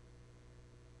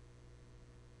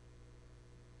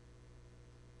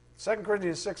 2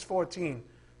 Corinthians 6:14.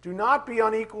 Do not be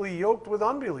unequally yoked with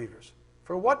unbelievers.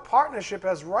 For what partnership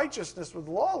has righteousness with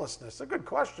lawlessness? A good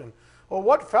question. Or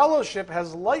what fellowship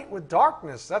has light with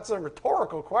darkness? That's a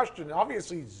rhetorical question.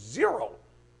 Obviously, zero.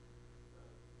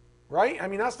 Right? I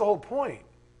mean, that's the whole point.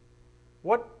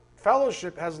 What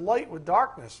fellowship has light with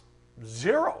darkness?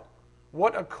 Zero.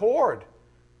 What accord?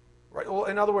 Right? Well,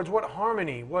 in other words, what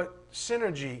harmony, what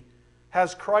synergy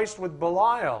has Christ with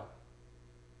Belial?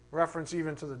 Reference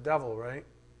even to the devil, right?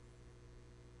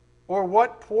 Or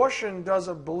what portion does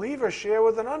a believer share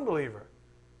with an unbeliever?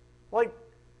 Like,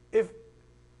 if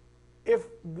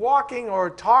walking or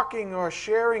talking or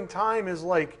sharing time is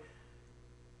like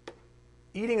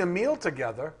eating a meal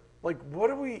together, like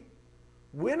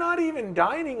we're not even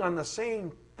dining on the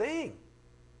same thing.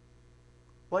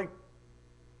 Like,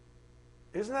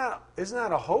 isn't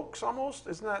that a hoax almost?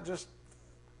 Isn't that just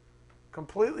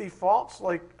completely false?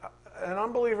 Like, an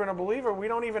unbeliever and a believer, we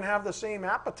don't even have the same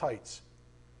appetites.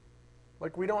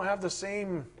 Like, we don't have the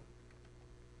same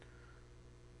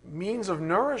means of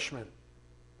nourishment.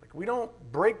 Like, we don't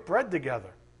break bread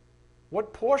together.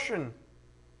 What portion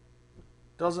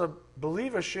does a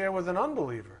believer share with an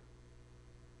unbeliever?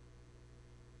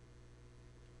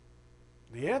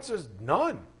 The answer is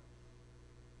none.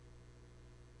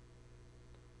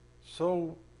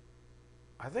 So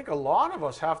I think a lot of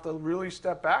us have to really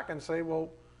step back and say, well,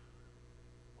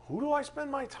 who do I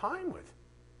spend my time with?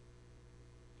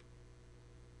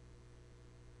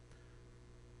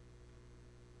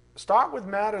 Start with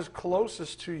matters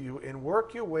closest to you and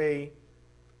work your way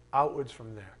outwards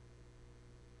from there.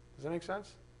 Does that make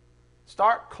sense?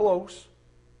 Start close.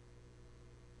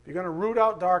 If you're going to root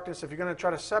out darkness, if you're going to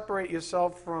try to separate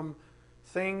yourself from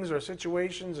things or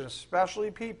situations, and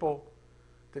especially people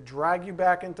that drag you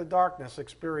back into darkness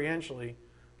experientially,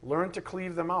 learn to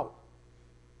cleave them out.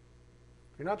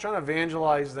 You're not trying to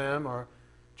evangelize them or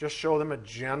just show them a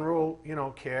general,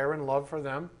 care and love for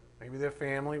them, maybe their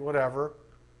family, whatever.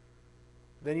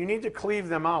 Then you need to cleave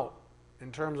them out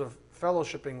in terms of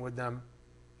fellowshipping with them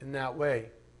in that way.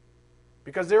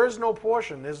 Because there is no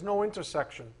portion, there's no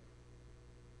intersection.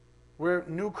 We're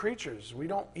new creatures. We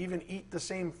don't even eat the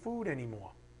same food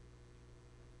anymore,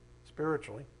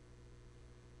 spiritually.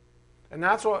 And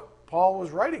that's what Paul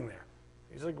was writing there.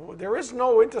 He's like, well, there is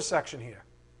no intersection here.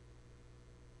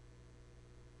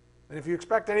 And if you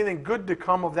expect anything good to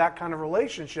come of that kind of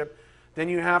relationship, then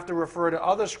you have to refer to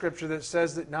other scripture that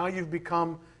says that now you've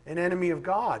become an enemy of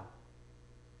God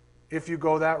if you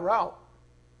go that route.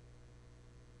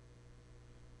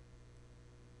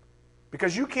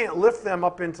 Because you can't lift them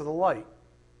up into the light.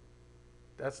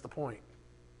 That's the point,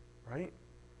 right?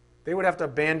 They would have to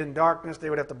abandon darkness. They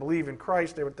would have to believe in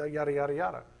Christ. They would yada, yada,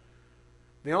 yada.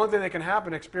 The only thing that can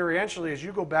happen experientially is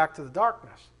you go back to the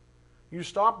darkness. You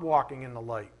stop walking in the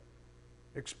light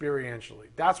experientially.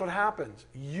 That's what happens.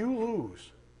 You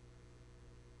lose.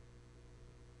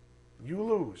 You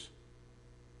lose.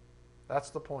 That's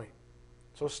the point.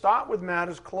 So start with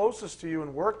matters closest to you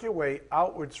and work your way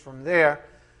outwards from there,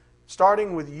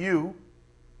 starting with you,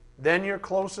 then your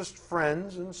closest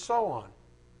friends, and so on.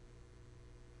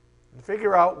 And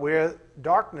figure out where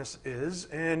darkness is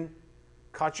and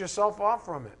cut yourself off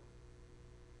from it.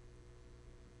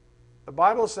 The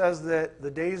Bible says that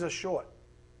the days are short.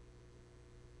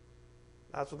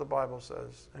 That's what the Bible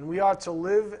says. And we are to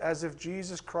live as if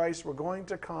Jesus Christ were going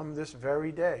to come this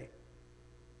very day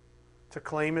to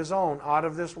claim his own out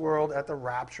of this world at the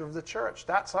rapture of the church.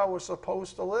 That's how we're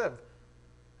supposed to live.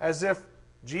 As if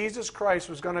Jesus Christ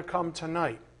was going to come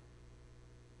tonight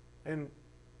and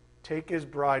take his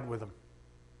bride with him.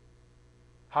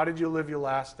 How did you live your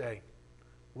last day?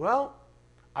 Well,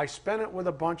 I spent it with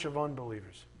a bunch of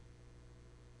unbelievers.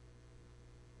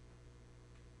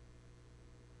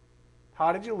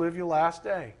 How did you live your last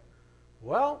day?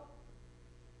 Well,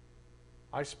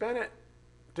 I spent it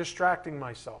distracting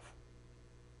myself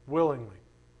willingly.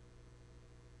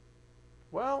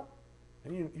 Well,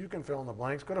 and you can fill in the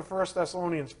blanks. Go to 1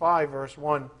 Thessalonians 5, verse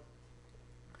 1.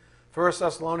 1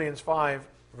 Thessalonians 5,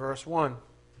 verse 1.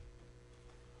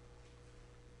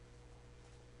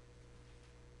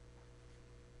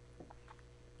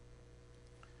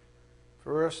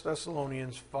 First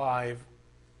Thessalonians 5,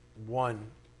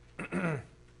 1.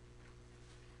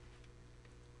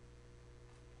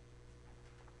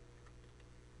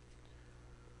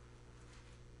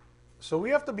 So we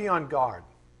have to be on guard.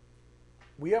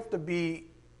 We have to be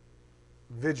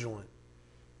vigilant.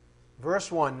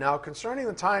 Verse 1, now concerning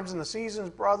the times and the seasons,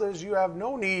 brothers, you have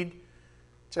no need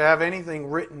to have anything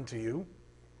written to you.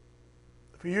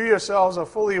 For you yourselves are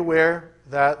fully aware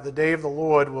that the day of the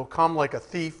Lord will come like a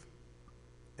thief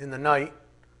in the night.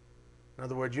 In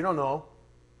other words, you don't know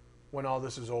when all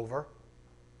this is over.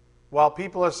 While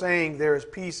people are saying there is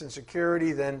peace and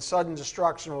security, then sudden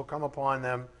destruction will come upon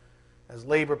them as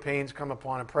labor pains come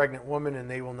upon a pregnant woman, and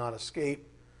they will not escape.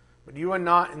 But you are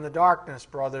not in the darkness,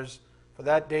 brothers, for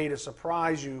that day to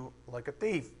surprise you like a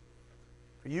thief.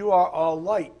 For you are all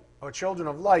light, or children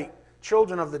of light,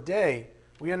 children of the day.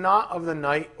 We are not of the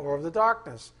night or of the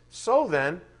darkness. So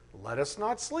then, let us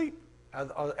not sleep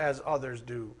as others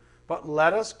do, but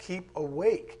let us keep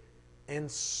awake and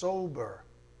sober.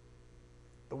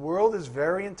 The world is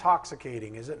very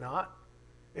intoxicating, is it not?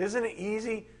 Isn't it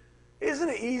easy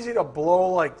to blow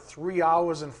like 3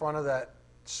 hours in front of that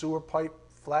sewer pipe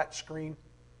flat screen?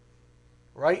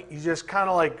 Right? You just kind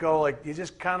of like go like, you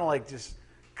just kind of like just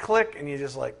click and you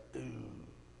just like, ooh.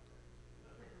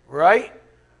 Right?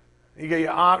 You get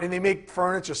your arm, and they make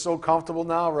furniture so comfortable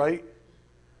now, right?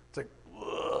 It's like,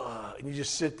 ugh, and you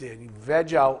just sit there and you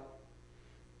veg out,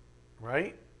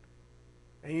 right?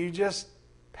 And you just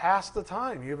pass the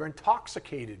time. You're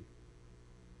intoxicated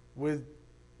with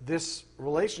this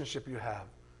relationship you have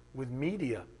with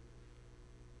media.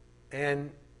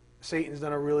 And Satan's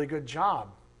done a really good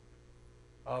job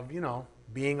of,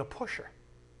 being a pusher.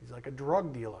 He's like a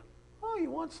drug dealer. Oh, you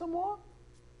want some more?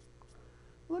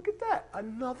 Look at that.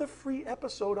 Another free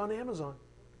episode on Amazon.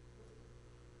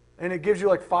 and it gives you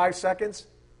like 5 seconds.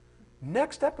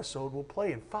 Next episode will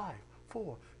play in 5,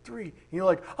 4, 3. And you're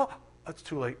like, oh, that's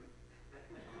too late.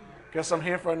 Guess I'm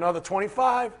here for another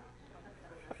 25.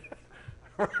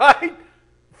 Right?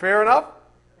 Fair enough?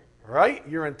 Right?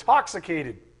 You're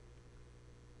intoxicated.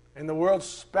 And the world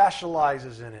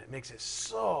specializes in it. It makes it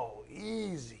so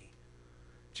easy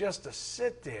just to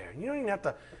sit there. You don't even have to.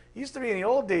 It used to be in the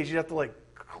old days, you'd have to like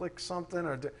click something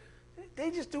or they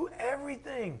just do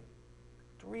everything.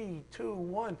 3, 2,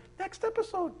 1. Next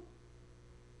episode.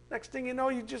 Next thing you know,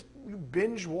 you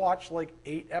binge watch like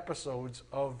 8 episodes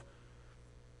of,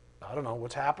 I don't know,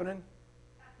 what's happening?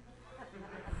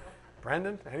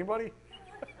 Brendan? Anybody?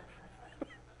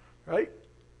 Right?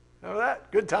 Remember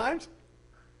that? Good times?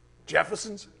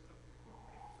 Jeffersons?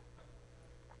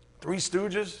 Three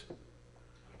Stooges?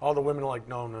 All the women are like,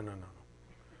 no.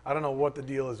 I don't know what the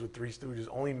deal is with Three Stooges.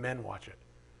 Only men watch it.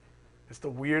 It's the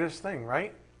weirdest thing,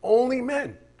 right? Only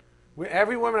men.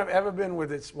 Every woman I've ever been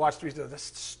with that's watched Three Stooges, that's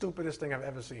the stupidest thing I've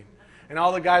ever seen. And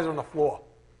all the guys are on the floor.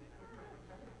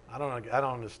 I don't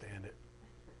understand it.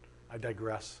 I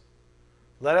digress.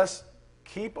 Let us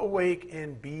keep awake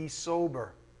and be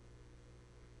sober.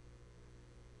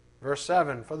 Verse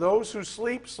 7, for those who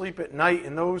sleep, sleep at night,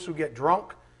 and those who get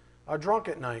drunk are drunk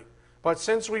at night. But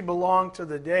since we belong to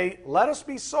the day, let us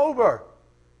be sober,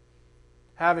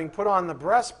 having put on the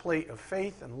breastplate of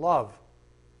faith and love,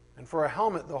 and for a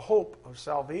helmet the hope of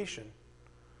salvation.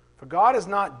 For God has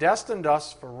not destined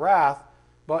us for wrath,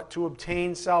 but to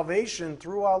obtain salvation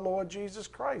through our Lord Jesus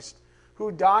Christ,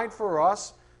 who died for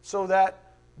us, so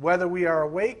that whether we are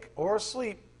awake or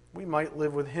asleep, we might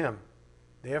live with him.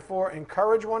 Therefore,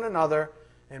 encourage one another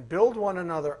and build one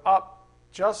another up,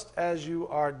 just as you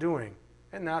are doing.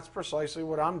 And that's precisely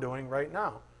what I'm doing right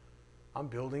now. I'm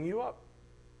building you up.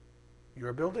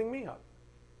 You're building me up.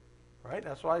 Right?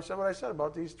 That's why I said what I said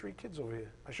about these 3 kids over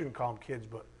here. I shouldn't call them kids,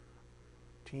 but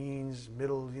teens,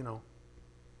 middle,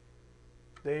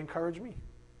 They encourage me.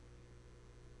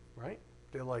 Right?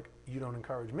 They're like, you don't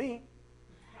encourage me.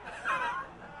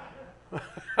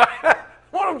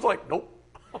 One of them's like, nope.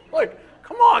 I'm like,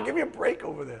 come on, give me a break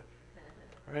over there.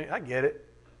 Right? I get it.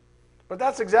 But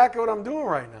that's exactly what I'm doing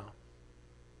right now.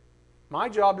 My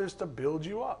job is to build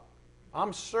you up.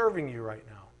 I'm serving you right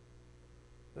now.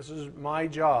 This is my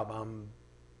job. I'm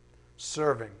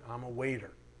serving. I'm a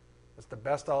waiter. That's the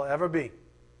best I'll ever be.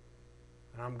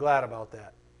 And I'm glad about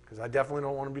that, because I definitely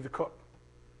don't want to be the cook.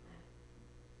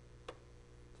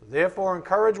 So therefore,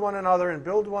 encourage one another and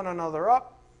build one another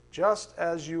up, just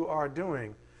as you are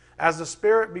doing. As the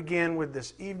Spirit began with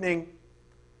this evening,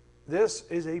 this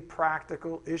is a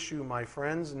practical issue, my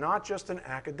friends, not just an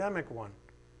academic one.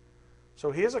 So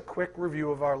here's a quick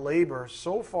review of our labor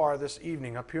so far this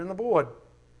evening up here on the board.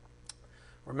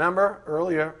 Remember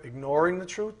earlier, ignoring the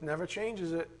truth never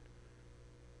changes it.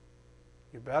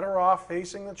 You're better off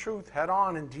facing the truth head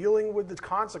on and dealing with the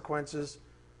consequences,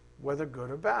 whether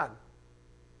good or bad.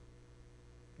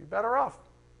 You're better off.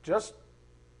 Just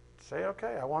say,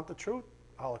 okay, I want the truth.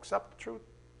 I'll accept the truth.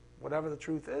 Whatever the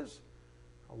truth is,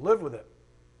 I'll live with it.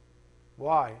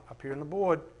 Why? Up here on the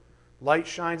board, light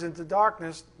shines into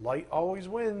darkness. Light always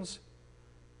wins.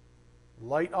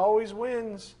 Light always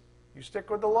wins. You stick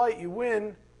with the light, you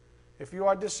win. If you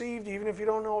are deceived, even if you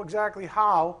don't know exactly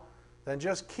how, then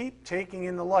just keep taking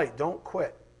in the light. Don't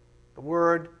quit. The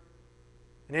word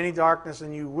in any darkness,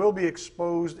 and you will be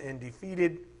exposed and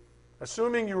defeated,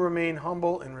 assuming you remain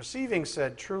humble in receiving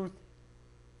said truth.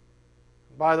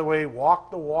 By the way,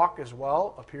 walk the walk as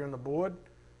well up here on the board.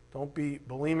 Don't be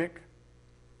bulimic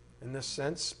in this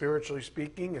sense, spiritually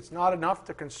speaking. It's not enough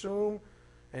to consume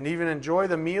and even enjoy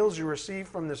the meals you receive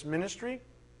from this ministry.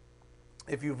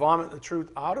 If you vomit the truth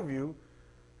out of you,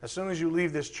 as soon as you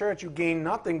leave this church, you gain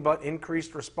nothing but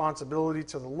increased responsibility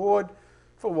to the Lord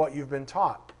for what you've been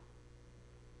taught.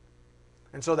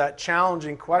 And so that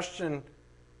challenging question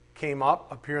came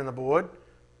up here on the board.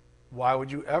 Why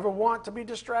would you ever want to be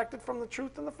distracted from the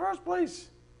truth in the first place?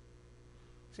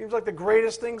 Seems like the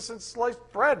greatest thing since sliced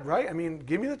bread, right? I mean,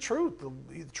 give me the truth.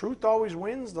 The truth always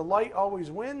wins. The light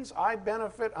always wins. I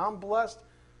benefit. I'm blessed.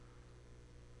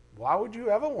 Why would you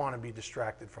ever want to be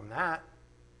distracted from that?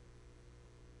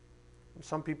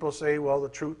 Some people say, well, the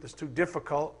truth is too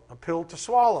difficult, a pill to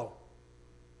swallow.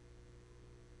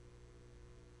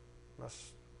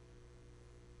 Thus,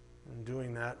 in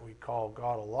doing that, we call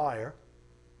God a liar.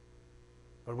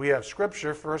 But we have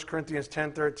Scripture, 1 Corinthians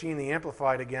 10:13, the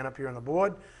Amplified again up here on the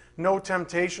board. No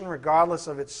temptation, regardless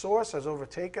of its source, has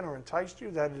overtaken or enticed you,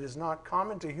 that it is not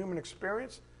common to human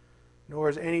experience, nor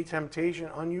is any temptation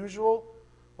unusual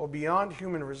or beyond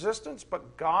human resistance,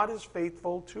 but God is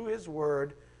faithful to his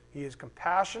word, He is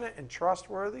compassionate and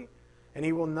trustworthy, and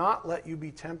he will not let you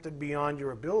be tempted beyond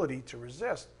your ability to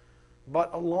resist.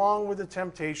 But along with the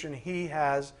temptation, he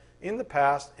has in the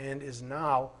past and is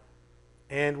now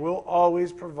and will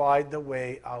always provide the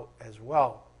way out as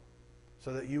well,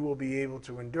 so that you will be able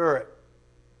to endure it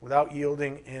without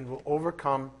yielding and will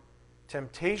overcome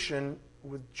temptation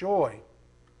with joy.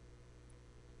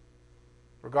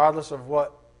 Regardless of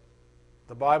what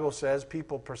the Bible says,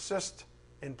 people persist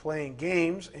in playing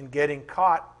games and getting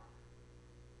caught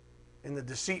in the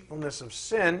deceitfulness of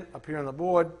sin up here on the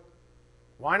board.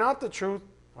 Why not the truth?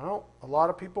 Well, a lot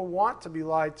of people want to be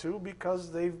lied to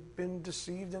because they've been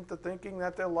deceived into thinking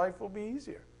that their life will be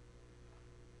easier.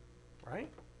 Right?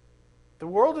 The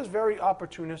world is very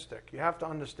opportunistic. You have to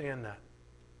understand that.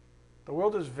 The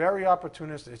world is very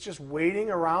opportunistic. It's just waiting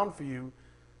around for you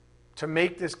to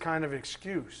make this kind of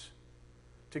excuse,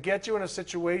 to get you in a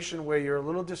situation where you're a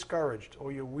little discouraged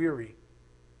or you're weary.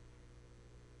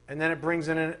 And then it brings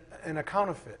in a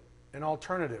counterfeit, an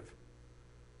alternative.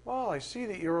 Well, I see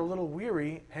that you're a little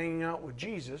weary hanging out with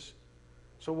Jesus,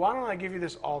 so why don't I give you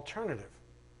this alternative?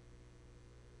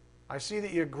 I see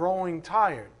that you're growing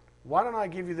tired. Why don't I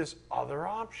give you this other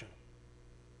option?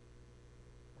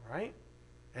 Right?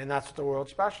 And that's what the world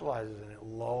specializes in. It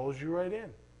lulls you right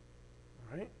in.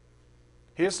 Right?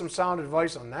 Here's some sound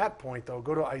advice on that point, though.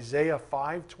 Go to Isaiah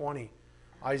 5:20.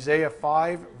 Isaiah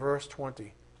 5, verse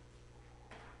 20.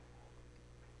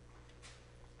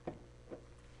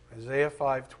 Isaiah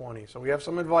 5:20. So we have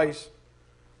some advice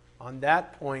on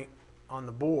that point on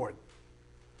the board.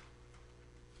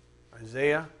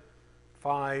 Isaiah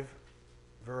 5,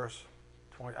 verse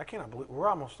 20. I cannot believe we're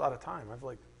almost out of time. I have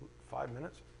like 5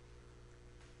 minutes.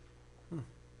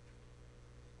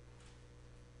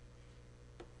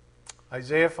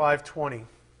 Isaiah 5:20.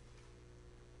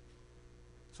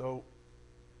 So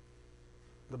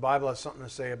the Bible has something to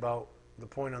say about the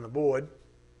point on the board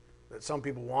that some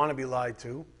people want to be lied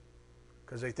to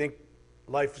because they think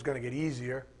life is going to get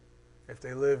easier if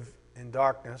they live in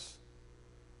darkness.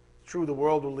 It's true, the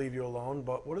world will leave you alone,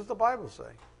 but what does the Bible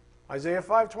say? Isaiah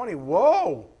 5:20.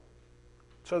 Woe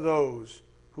to those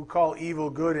who call evil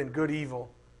good and good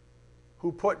evil,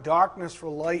 who put darkness for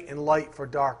light and light for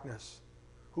darkness,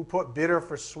 who put bitter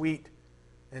for sweet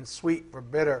and sweet for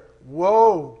bitter.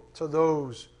 Woe to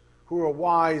those who are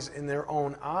wise in their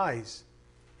own eyes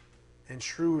and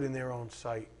shrewd in their own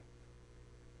sight.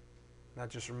 That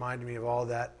just reminded me of all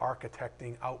that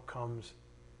architecting outcomes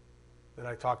that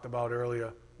I talked about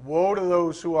earlier. Woe to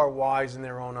those who are wise in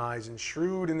their own eyes and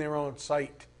shrewd in their own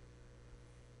sight.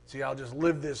 See, I'll just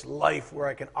live this life where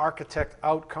I can architect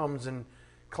outcomes and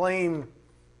claim,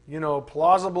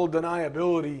 plausible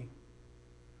deniability.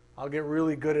 I'll get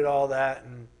really good at all that,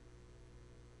 and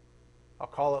I'll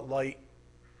call it light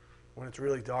when it's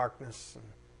really darkness. And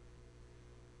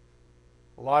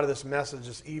a lot of this message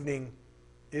this evening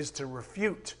is to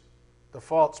refute the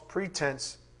false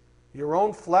pretense your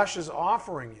own flesh is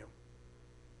offering you,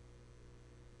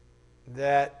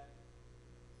 that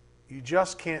you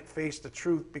just can't face the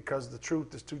truth because the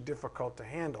truth is too difficult to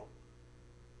handle.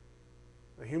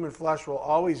 The human flesh will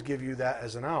always give you that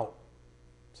as an out.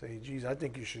 Say, geez, I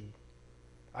think you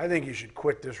should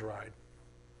quit this ride.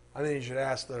 I think you should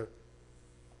ask to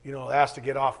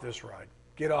get off this ride.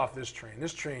 Get off this train.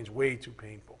 This train's way too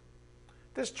painful.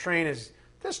 This train is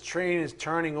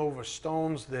turning over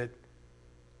stones that,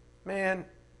 man,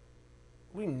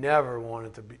 we never want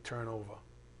it to be turned over.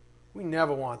 We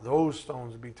never want those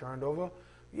stones to be turned over.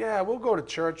 Yeah, we'll go to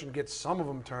church and get some of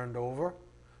them turned over,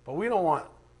 but we don't want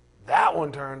that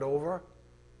one turned over,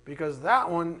 because that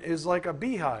one is like a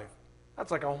beehive.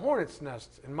 That's like a hornet's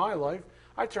nest in my life.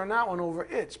 I turn that one over,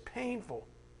 it's painful.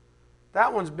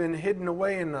 That one's been hidden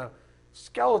away in the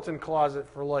skeleton closet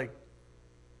for like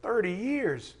 30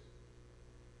 years.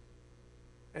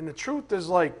 And the truth is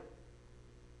like,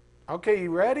 okay,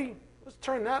 you ready? Let's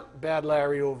turn that bad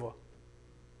Larry over.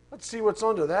 Let's see what's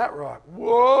under that rock.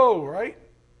 Whoa, right?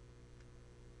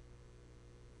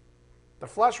 The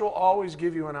flesh will always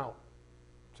give you an out.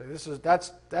 Say,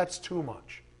 that's too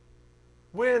much.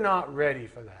 We're not ready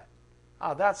for that.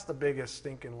 Oh, that's the biggest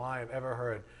stinking lie I've ever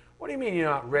heard. What do you mean you're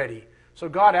not ready? So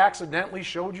God accidentally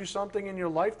showed you something in your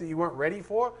life that you weren't ready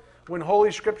for when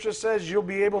Holy Scripture says you'll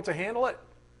be able to handle it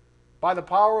by the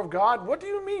power of God? What do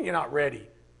you mean you're not ready?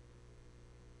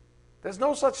 There's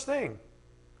no such thing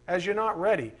as you're not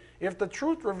ready. If the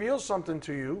truth reveals something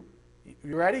to you,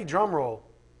 you ready? Drum roll.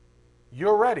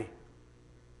 You're ready.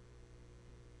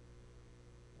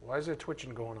 Why is there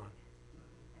twitching going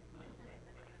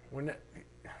on?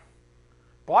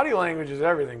 Body language is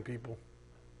everything, people.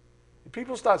 If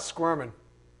people start squirming,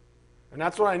 And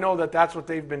that's what I know that's what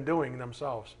they've been doing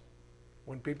themselves.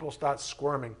 When people start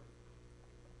squirming,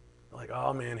 like,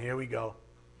 oh man, here we go.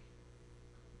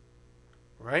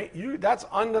 Right? That's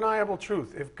undeniable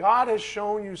truth. If God has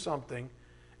shown you something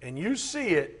and you see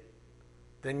it,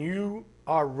 then you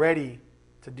are ready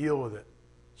to deal with it.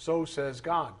 So says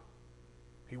God.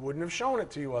 He wouldn't have shown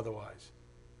it to you otherwise.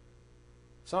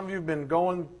 Some of you have been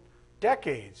going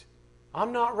decades.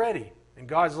 I'm not ready. And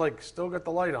God's like, still got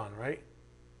the light on, right?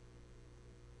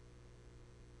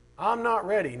 I'm not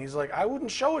ready. And he's like, I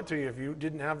wouldn't show it to you if you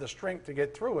didn't have the strength to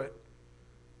get through it.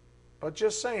 But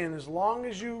just saying, as long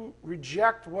as you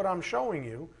reject what I'm showing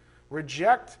you,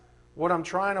 reject what I'm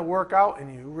trying to work out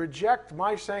in you, reject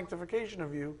my sanctification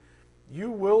of you, you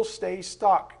will stay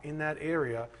stuck in that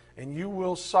area and you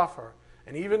will suffer.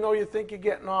 And even though you think you're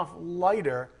getting off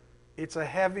lighter, it's a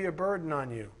heavier burden on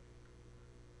you.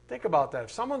 Think about that.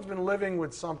 If someone's been living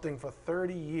with something for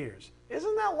 30 years,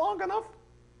 isn't that long enough?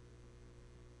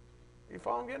 You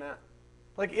follow what I'm getting at?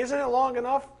 Like, isn't it long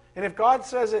enough? And if God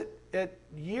says it at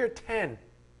year 10,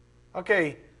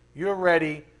 okay, you're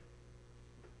ready,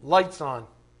 lights on.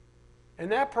 And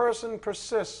that person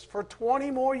persists for 20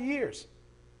 more years,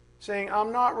 saying,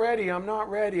 I'm not ready,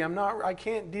 I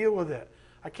can't deal with it.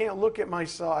 I can't look at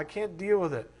myself, I can't deal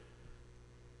with it.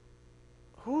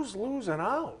 Who's losing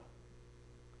out?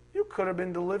 You could have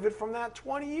been delivered from that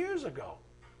 20 years ago.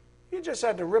 You just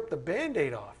had to rip the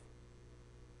Band-Aid off.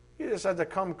 You just had to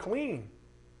come clean.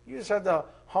 You just had to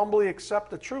humbly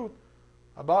accept the truth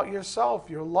about yourself,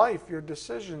 your life, your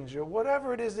decisions, your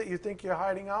whatever it is that you think you're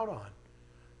hiding out on.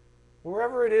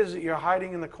 Wherever it is that you're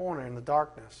hiding in the corner, in the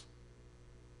darkness.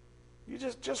 You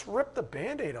just rip the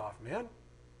Band-Aid off, man.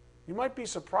 You might be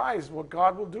surprised what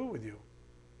God will do with you.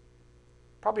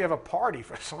 Probably have a party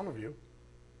for some of you.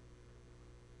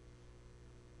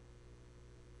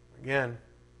 Again,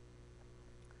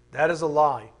 that is a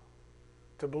lie.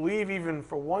 To believe even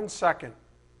for 1 second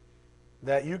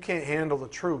that you can't handle the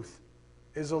truth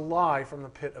is a lie from the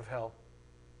pit of hell.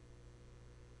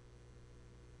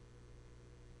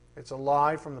 It's a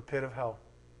lie from the pit of hell.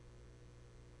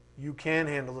 You can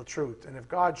handle the truth. And if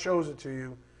God shows it to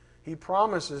you, He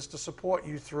promises to support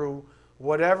you through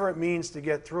whatever it means to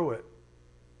get through it.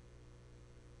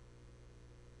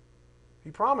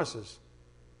 He promises.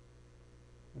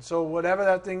 And so whatever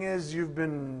that thing is you've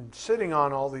been sitting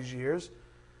on all these years,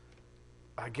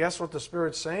 I guess what the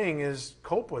Spirit's saying is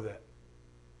cope with it.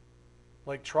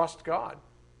 Like, trust God.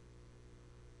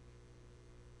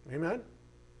 Amen?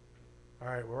 All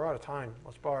right, we're out of time.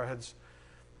 Let's bow our heads.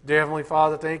 Dear Heavenly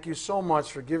Father, thank you so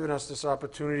much for giving us this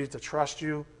opportunity to trust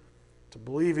you, to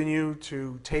believe in you,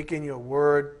 to take in your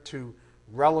word, to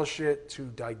relish it, to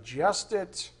digest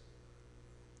it,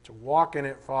 to walk in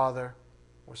it, Father.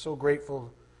 We're so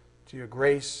grateful to your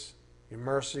grace, your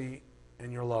mercy,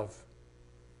 and your love.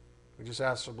 We just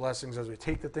ask for blessings as we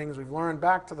take the things we've learned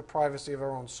back to the privacy of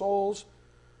our own souls.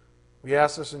 We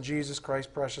ask this in Jesus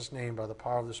Christ's precious name. By the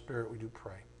power of the Spirit we do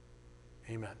pray.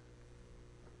 Amen.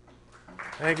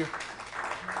 Thank you.